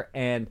car,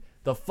 and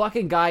the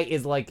fucking guy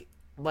is like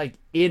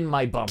in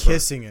my bumper,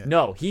 Kissing it.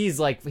 No, he's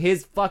like,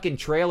 his fucking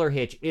trailer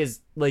hitch is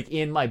like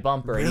in my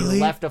bumper, and Really?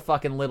 he left a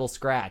fucking little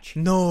scratch.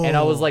 No. And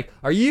I was like,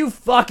 are you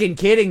fucking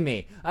kidding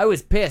me? I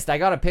was pissed. I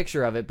got a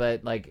picture of it,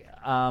 but like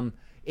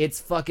it's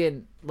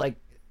fucking like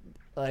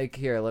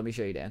here, let me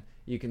show you, Dan.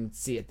 You can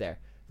see it there.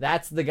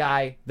 That's the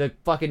guy. The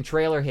fucking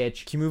trailer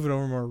hitch Can you move it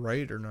over more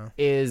right or no?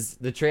 is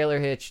the trailer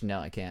hitch. No,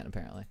 I can't,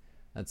 apparently.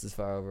 That's as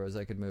far over as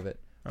I could move it.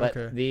 But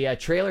Okay. the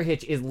trailer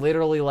hitch is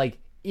literally like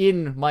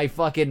in my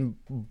fucking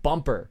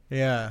bumper.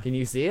 Yeah. Can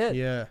you see it?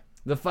 Yeah.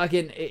 The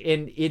fucking,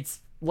 and it's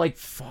like,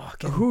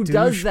 Fucking who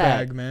does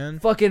that? douchebag, man.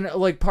 Fucking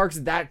like parks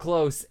that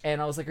close, and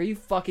I was like, are you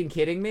fucking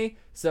kidding me?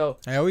 So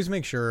I always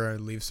make sure I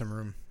leave some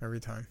room every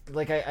time.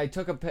 like I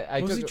took a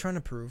What was he trying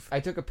to prove? I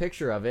took a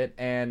picture of it,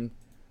 and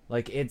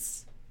like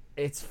it's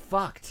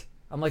fucked.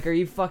 I'm like, are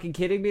you fucking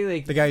kidding me?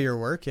 Like The guy at your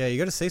work? Yeah, you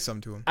got to say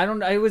something to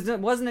him. it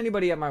wasn't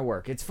anybody at my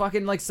work. It's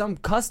fucking like some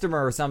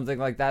customer or something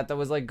like that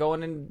was like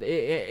going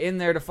in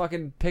there to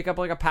fucking pick up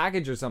like a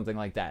package or something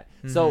like that.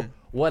 So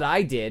what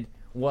I did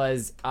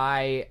was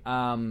I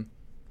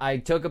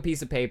took a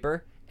piece of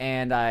paper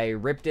and I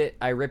ripped it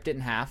in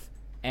half,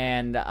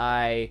 and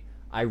I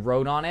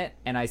wrote on it,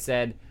 and I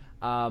said,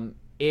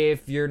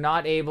 if you're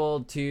not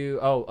able to,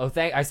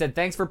 I said,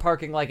 thanks for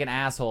parking like an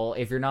asshole.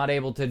 If you're not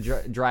able to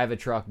drive a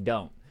truck,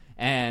 don't.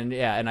 And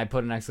yeah, and I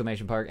put an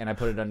exclamation mark, and I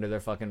put it under their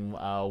fucking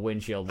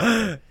windshield.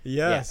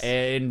 Yes.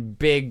 Yeah, in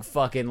big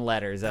fucking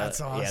letters. That's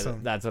Yeah,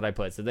 awesome. that's what I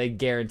put. So they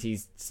guarantee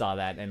saw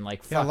that, and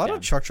like, fuck Yeah, a lot them.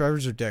 of truck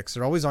drivers are dicks.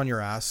 They're always on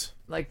your ass.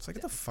 Like, It's like,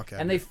 get the fuck out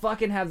and of they here.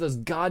 fucking have those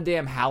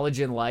goddamn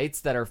halogen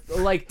lights that are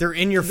like They're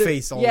in your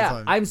face all the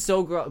time. I'm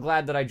so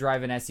glad that I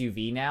drive an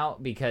SUV now,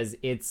 because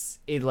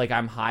like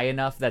I'm high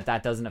enough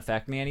that doesn't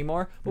affect me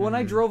anymore. But when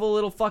I drove a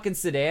little fucking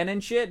sedan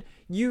and shit,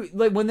 you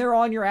like when they're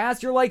on your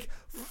ass, you're like,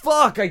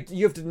 fuck!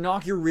 You have to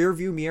knock your rear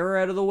view mirror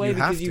out of the way You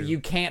have because to. you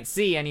can't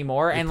see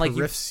anymore, and like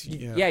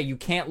yeah. you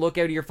can't look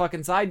out of your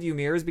fucking side view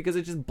mirrors because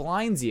it just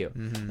blinds you.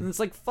 And it's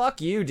like,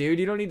 fuck you, dude.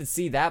 You don't need to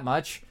see that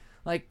much.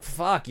 Like,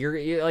 fuck,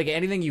 you're like,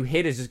 anything you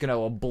hit is just gonna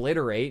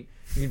obliterate.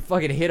 You can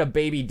fucking hit a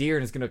baby deer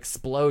and it's gonna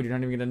explode. You're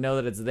not even gonna know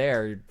that it's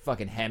there. You're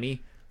fucking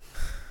Hemi.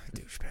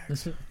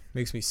 Douchebags.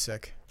 Makes me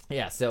sick.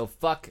 Yeah, so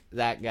fuck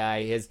that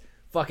guy. His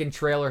fucking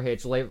trailer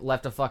hitch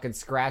left a fucking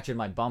scratch in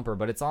my bumper,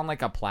 but it's on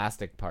like a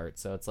plastic part,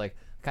 so it's like,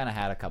 kind of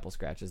had a couple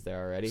scratches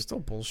there already. Still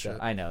bullshit.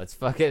 So, I know, it's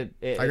fucking.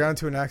 I got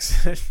into an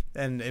accident,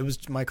 and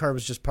my car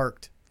was just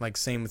parked. Like,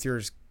 same with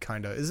yours,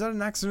 kind of. Is that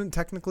an accident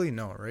technically?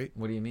 No, right?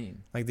 What do you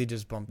mean? Like, they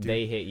just bumped you.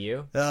 They hit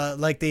you?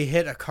 Like, they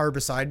hit a car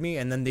beside me,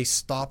 and then they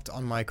stopped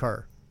on my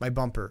car, my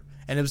bumper.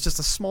 And it was just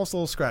a small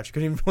little scratch.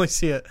 Couldn't even really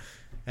see it.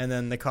 And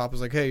then the cop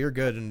was like, hey, you're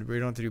good, and we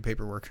don't have to do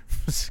paperwork.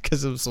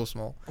 Because it was so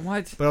small.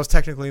 What? But I was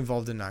technically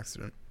involved in an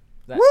accident.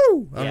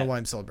 Woo! I don't know why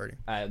I'm celebrating.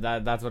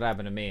 That's what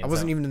happened to me. I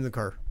wasn't even in the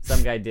car.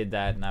 Some guy did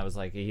that, and I was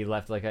like, he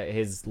left like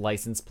his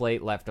license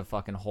plate left a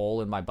fucking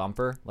hole in my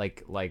bumper,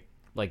 like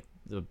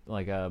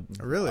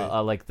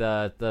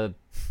the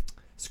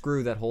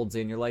screw that holds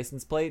in your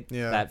license plate.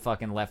 Yeah. That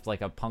fucking left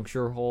like a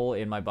puncture hole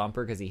in my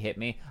bumper because he hit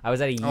me. I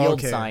was at a yield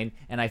Okay. sign,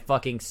 and I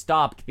fucking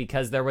stopped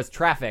because there was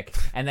traffic,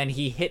 and then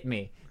he hit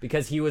me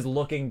because he was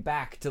looking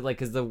back to like,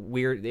 because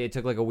it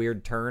took like a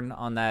weird turn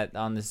on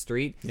the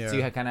street. Yeah. So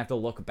you kind of have to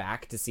look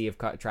back to see if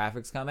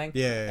traffic's coming.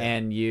 Yeah.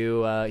 And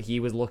he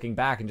was looking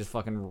back and just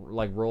fucking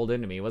like rolled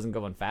into me. He wasn't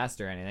going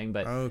fast or anything,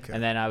 but Okay.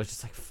 and then I was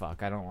just like,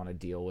 fuck, I don't want to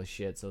deal with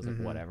shit. So I was Mm-hmm.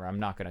 like, whatever, I'm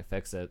not gonna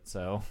fix it.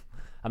 So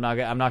I'm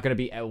not gonna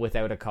be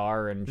without a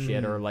car and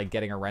shit, or like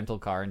getting a rental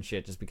car and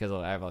shit just because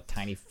I have a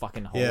tiny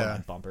fucking hole in Yeah. my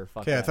bumper.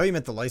 Fuck Okay, I that. thought you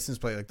meant the license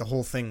plate, like the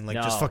whole thing, like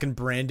just No. fucking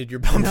branded your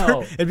bumper.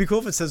 No. It'd be cool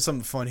if it said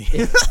something funny.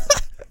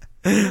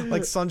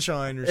 Like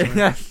sunshine or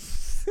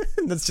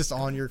something. That's just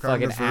on your car.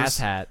 fucking reverse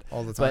asshat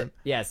all the time. But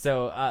yeah,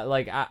 so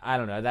like I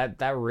don't know,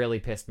 that really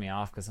pissed me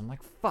off because I'm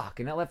like, fuck,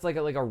 and it left like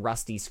a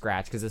rusty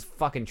scratch because this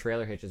fucking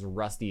trailer hitch is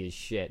rusty as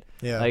shit.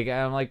 Yeah. Like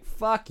I'm like,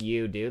 fuck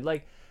you, dude.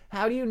 Like,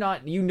 how do you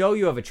not? You know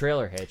you have a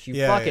trailer hitch. You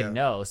Yeah, fucking yeah.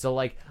 know. So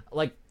like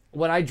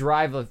when I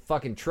drive a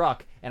fucking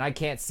truck and I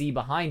can't see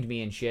behind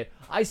me and shit,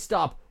 I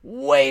stop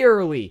way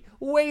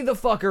the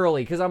fuck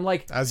early, because I'm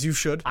like, As you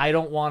should. I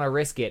don't want to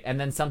risk it. And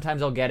then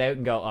sometimes I'll get out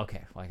and go,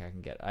 okay, like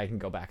I can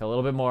go back a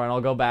little bit more, and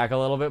I'll go back a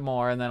little bit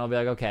more, and then I'll be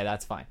like, okay,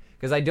 that's fine.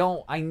 Because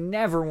I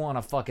never want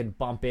to fucking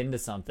bump into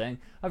something.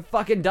 I've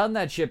fucking done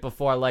that shit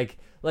before, like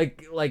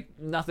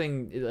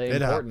nothing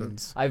important.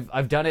 happens.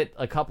 I've done it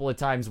a couple of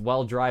times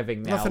while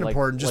driving now. Nothing like,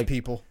 important, just like,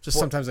 people. Just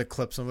sometimes I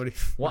clip somebody.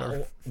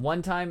 Whatever.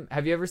 one time,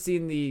 have you ever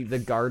seen the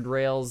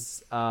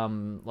guardrails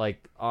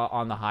like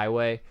on the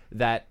highway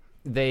that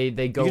they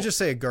go? You can just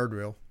say a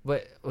guardrail.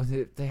 But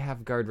they have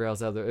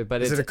guardrails out there.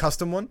 But Is it's it a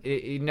custom one?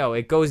 no,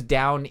 it goes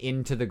down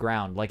into the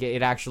ground. Like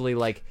it actually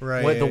like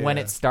Right, when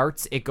yeah. it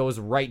starts, it goes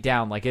right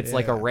down. Like it's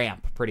like a Yeah.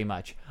 ramp, pretty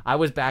much. I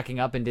was backing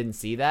up and didn't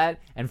see that,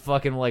 and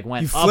fucking like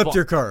went. You up flipped on-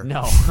 your car.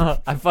 No,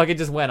 I fucking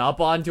just went up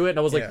onto it, and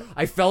I was like, Yeah.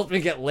 I felt it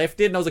get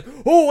lifted, and I was like,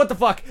 oh, what the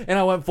fuck? And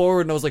I went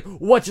forward, and I was like,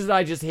 what did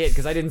I just hit?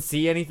 Because I didn't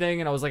see anything,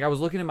 and I was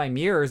looking at my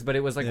mirrors, but it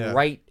was like Yeah.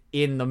 right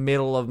in the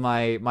middle of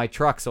my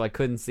truck, so I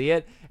couldn't see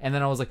it. And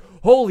then I was like,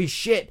 holy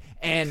shit!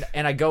 And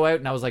I go out,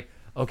 and I was like,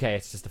 okay,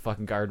 it's just a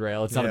fucking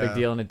guardrail. It's not a big Yeah.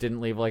 deal, and it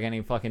didn't leave like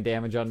any fucking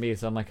damage on me.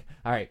 So I'm like,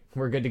 all right,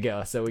 we're good to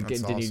go. So we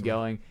That's continued awesome.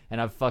 going,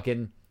 and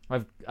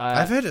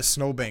I've hit a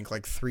snowbank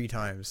like 3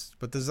 times,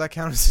 but does that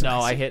count as no,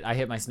 I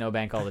hit my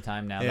snowbank all the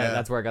time now. Yeah.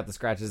 That's where I got the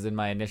scratches in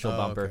my initial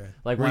bumper. Okay.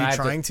 Like Were when you I have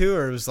trying to,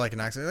 or it was like an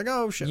accident? Like,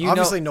 oh shit. You know-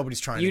 Obviously, nobody's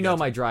trying to. you know get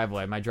my to-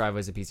 driveway. My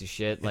driveway's a piece of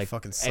shit. Like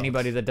fucking sucks.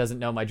 anybody that doesn't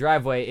know my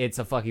driveway, it's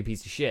a fucking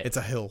piece of shit. It's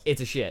a hill.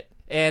 It's a shit.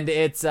 And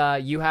it's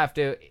you have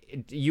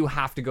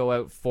to go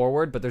out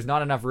forward, but there's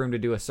not enough room to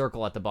do a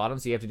circle at the bottom,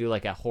 so you have to do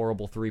like a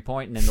horrible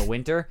 3-point. And in the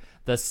winter,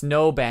 the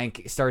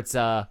snowbank starts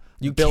can't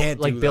do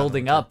that in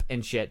building winter. up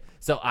and shit.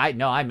 So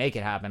I make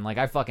it happen. Like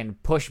I fucking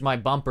push my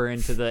bumper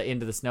into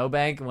the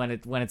snowbank when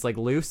it's like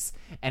loose,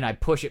 and I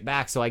push it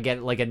back so I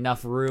get like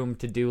enough room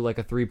to do like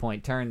a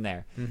 3-point turn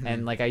there. Mm-hmm.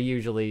 And like I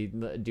usually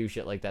do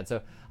shit like that.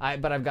 So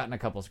but I've gotten a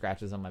couple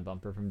scratches on my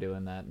bumper from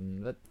doing that,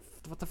 and that.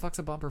 What the fuck's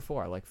a bumper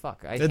for? Like,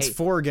 fuck. It's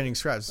for getting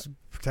scratched. It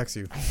protects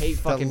you. I hate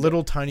That fucking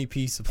little tiny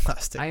piece of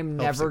plastic. I am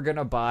helps never it.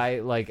 gonna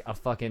buy like a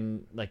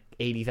fucking like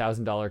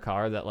 $80,000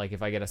 car that like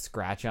if I get a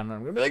scratch on it,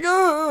 I'm gonna be like,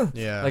 ah!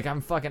 Yeah. Like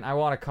I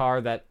want a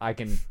car that I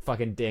can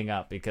fucking ding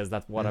up, because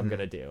that's what I'm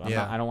gonna do.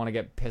 Yeah. I don't want to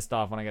get pissed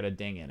off when I got a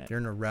ding in it. You're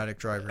an erratic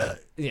driver.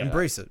 Yeah.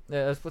 Embrace it.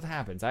 Yeah, that's what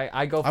happens.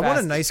 I go I fast. want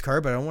a nice car,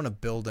 but I don't want to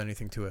build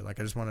anything to it. Like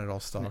I just want it all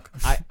stock.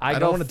 I I go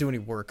don't want to do any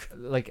work.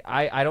 like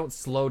I don't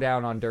slow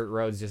down on dirt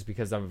roads just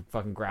because I'm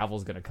fucking gravel's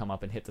gonna come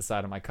up and hit the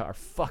side of my car.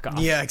 Fuck off.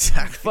 Yeah,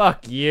 exactly.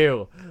 Fuck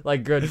you.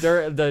 Like good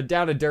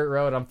down a dirt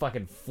road, I'm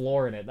fucking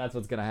flooring it. That's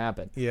what's gonna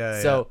happen. Yeah,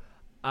 So,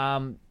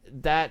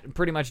 that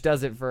pretty much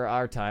does it for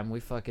our time.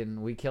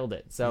 We killed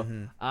it. So,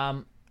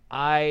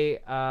 I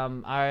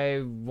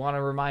want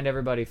to remind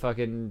everybody,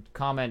 fucking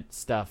comment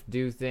stuff,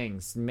 do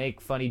things,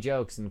 make funny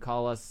jokes, and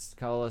call us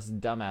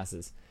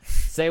dumbasses.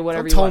 Say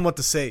whatever Don't you tell want. him what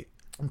to say.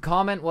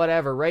 Comment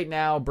whatever. Right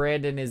now,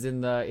 Brandon is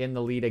in the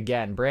lead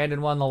again.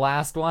 Brandon won the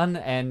last one,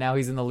 and now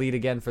he's in the lead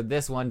again for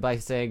this one by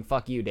saying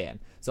 "fuck you, Dan."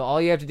 So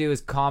all you have to do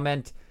is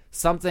comment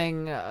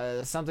something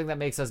that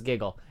makes us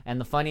giggle,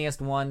 and the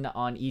funniest one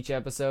on each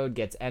episode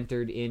gets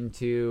entered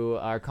into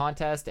our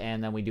contest,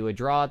 and then we do a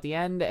draw at the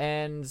end,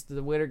 and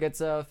the winner gets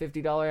a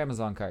 $50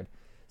 Amazon card.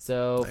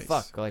 So Nice.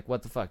 fuck, like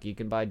what the fuck? You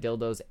can buy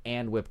dildos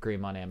and whipped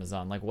cream on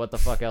Amazon. Like what the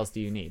fuck else do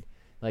you need?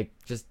 Like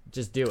just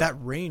do it. That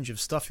range of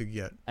stuff you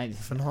get,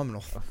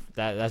 phenomenal.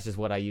 That's just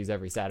what I use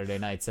every Saturday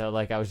night. So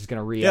like I was just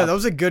gonna re-up. Yeah, that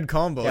was a good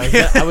combo.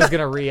 I was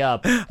gonna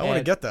re-up. I wanna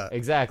and- get that.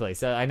 Exactly.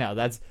 So I know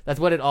that's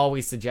what it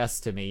always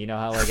suggests to me. You know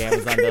how like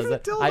Amazon does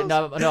that. I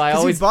Dildos. I 'Cause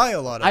always you buy a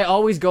lot of. I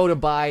always go to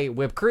buy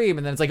whipped cream,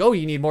 and then it's like, oh,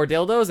 you need more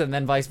dildos, and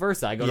then vice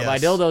versa. I go to buy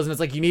Yes. dildos, and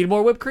it's like, you need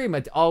more whipped cream.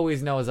 It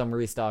always knows I'm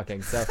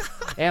restocking. So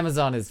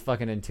Amazon is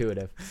fucking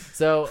intuitive.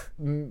 So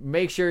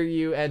make sure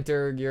you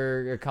enter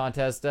your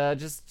contest.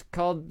 Just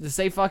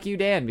say "fuck you,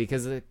 Dan,"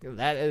 because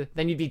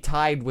then you'd be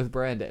tied with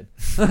Brandon.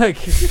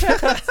 Like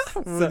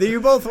You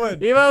both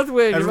win. you both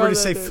win. You Everybody both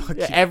say win. "fuck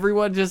Yeah, you."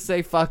 everyone just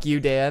say "fuck you,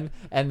 Dan,"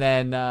 and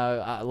then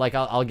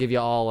I'll give you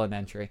all an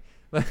entry.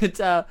 But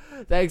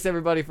thanks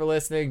everybody for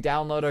listening.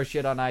 Download our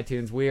shit on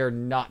iTunes. We are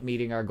not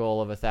meeting our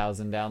goal of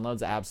 1,000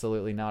 downloads.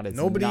 Absolutely not. It's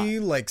Nobody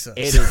not, likes us.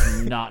 It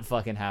is not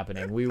fucking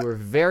happening. We were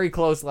very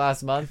close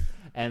last month,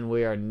 and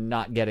we are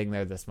not getting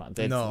there this month.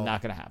 It's No.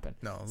 not gonna happen.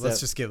 No, So- let's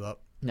just give up.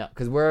 no,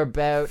 because we're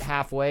about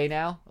halfway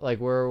now. Like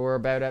we're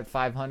about at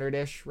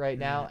 500-ish right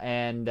now,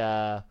 and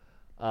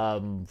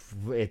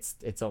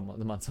it's almost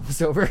the month's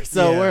almost over,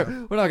 so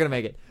Yeah. we're not gonna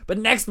make it. But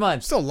next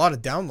month, Still a lot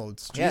of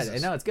downloads. yeah,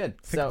 Jesus. I know it's good.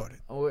 So about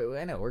it.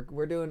 I know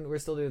we're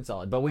still doing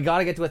solid, but we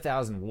gotta get to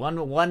 1,000.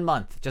 One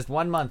month, just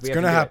 1 month. It's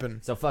gonna happen.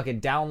 So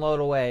fucking download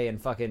away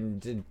and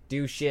fucking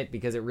do shit,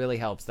 because it really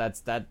helps.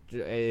 That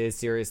is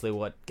seriously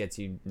what gets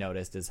you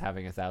noticed, is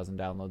having 1,000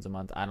 downloads a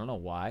month. I don't know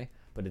why,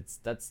 but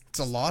that's It's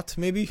a lot,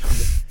 maybe.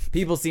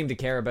 People seem to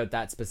care about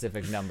that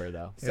specific number,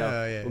 though.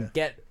 So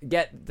Yeah.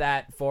 get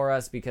that for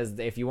us, because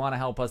if you want to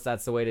help us,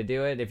 that's the way to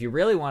do it. If you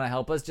really want to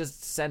help us,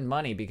 just send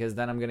money, because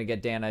then I'm gonna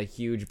get Dan a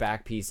huge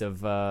back piece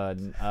of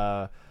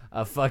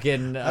a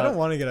fucking. I don't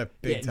want to get a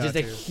big just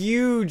tattoo. a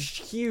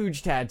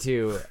huge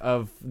tattoo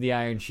of the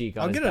Iron Sheik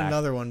on I'll his get back.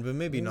 another one, but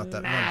maybe not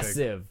that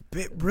massive.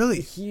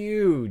 Really?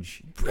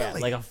 Huge. Yeah,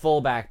 Really? like a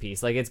full back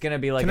piece. Like it's gonna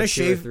be like Can a I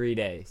 2 or shave- 3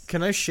 days.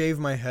 Can I shave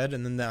my head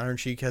and then the Iron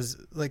Sheik has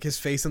like his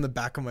face on the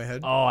back of my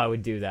head? Oh, I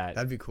would do that.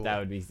 That'd be cool. That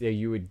would be.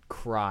 You would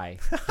cry.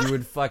 You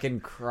would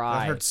fucking cry.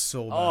 That hurts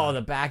so bad. Oh,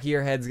 the back of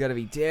your head's gonna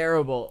be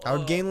terrible. I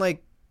would gain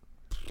like,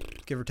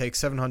 give or take,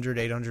 700,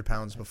 800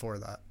 pounds before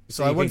that.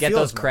 So I you could wouldn't get feel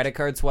those as much. credit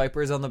card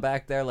swipers on the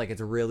back there, like it's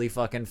really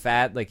fucking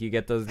fat. Like you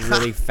get those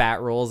really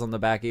fat rolls on the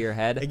back of your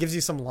head. It gives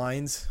you some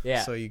lines,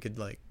 Yeah. so you could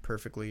like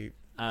perfectly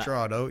Uh,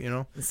 draw it out, you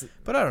know.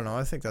 But I don't know.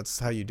 I think that's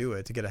how you do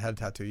it to get a head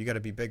tattoo. You got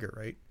to be bigger,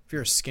 right? If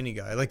you're a skinny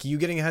guy, like you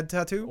getting a head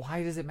tattoo,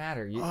 Why does it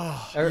matter? You,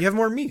 you have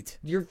more meat.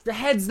 your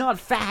head's not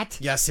fat.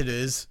 Yes, it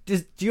is.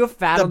 Do you have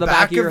fat on the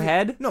back of your y-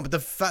 head? No, but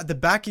the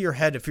back of your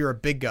head. If you're a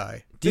big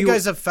guy, Do big you-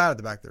 guys have fat at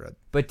the back of their head.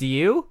 But do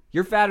you?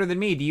 You're fatter than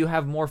me. Do you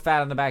have more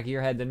fat on the back of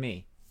your head than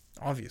me?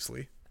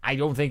 Obviously. I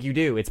don't think you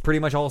do. It's pretty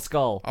much all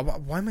skull.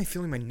 Why am I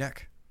feeling my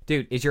neck?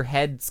 Dude, is your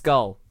head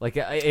skull? Like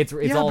it's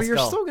yeah, all but you're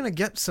skull. still gonna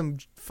get some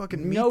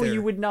fucking meat No, there.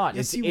 you would not.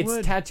 Yes, it's you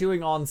would.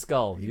 tattooing on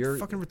skull. You're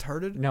fucking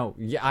retarded. No,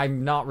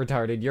 I'm not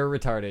retarded. You're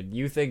retarded.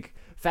 You think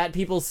fat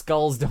people's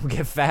skulls don't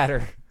get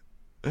fatter.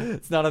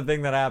 It's not a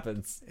thing that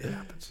happens. It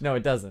happens. No,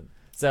 it doesn't.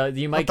 So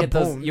you might the get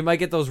those. bone. You might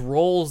get those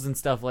rolls and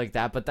stuff like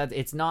that, but that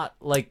it's not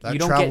like That you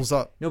don't travels get.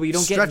 up. No, but you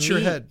don't Stretch get your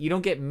meat. head. You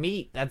don't get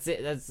meat. That's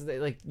it. That's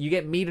like you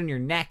get meat on your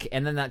neck,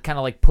 and then that kind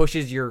of like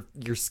pushes your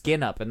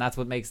skin up, and that's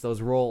what makes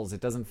those rolls.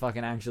 It doesn't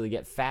fucking actually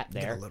get fat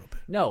there. a little bit.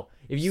 No,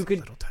 if you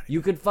could, little tiny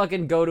you could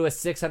fucking go to a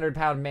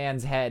 600-pound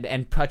man's head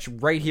and touch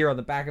right here on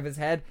the back of his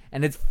head,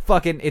 and it's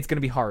gonna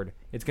be hard.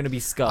 It's gonna be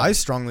skull. I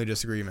strongly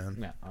disagree, man.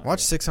 Yeah, Watch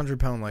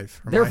 600-pound Life.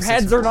 or Their My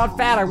heads 600 are not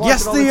fat. I watch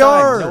Yes, it all they the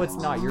time. are. No, it's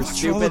not. You're Watch it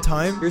stupid. all the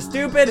time. You're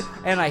stupid,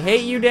 and I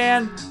hate you,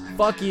 Dan.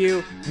 Fuck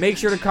you. Make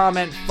sure to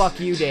comment, fuck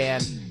you,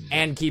 Dan,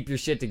 and keep your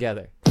shit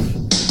together.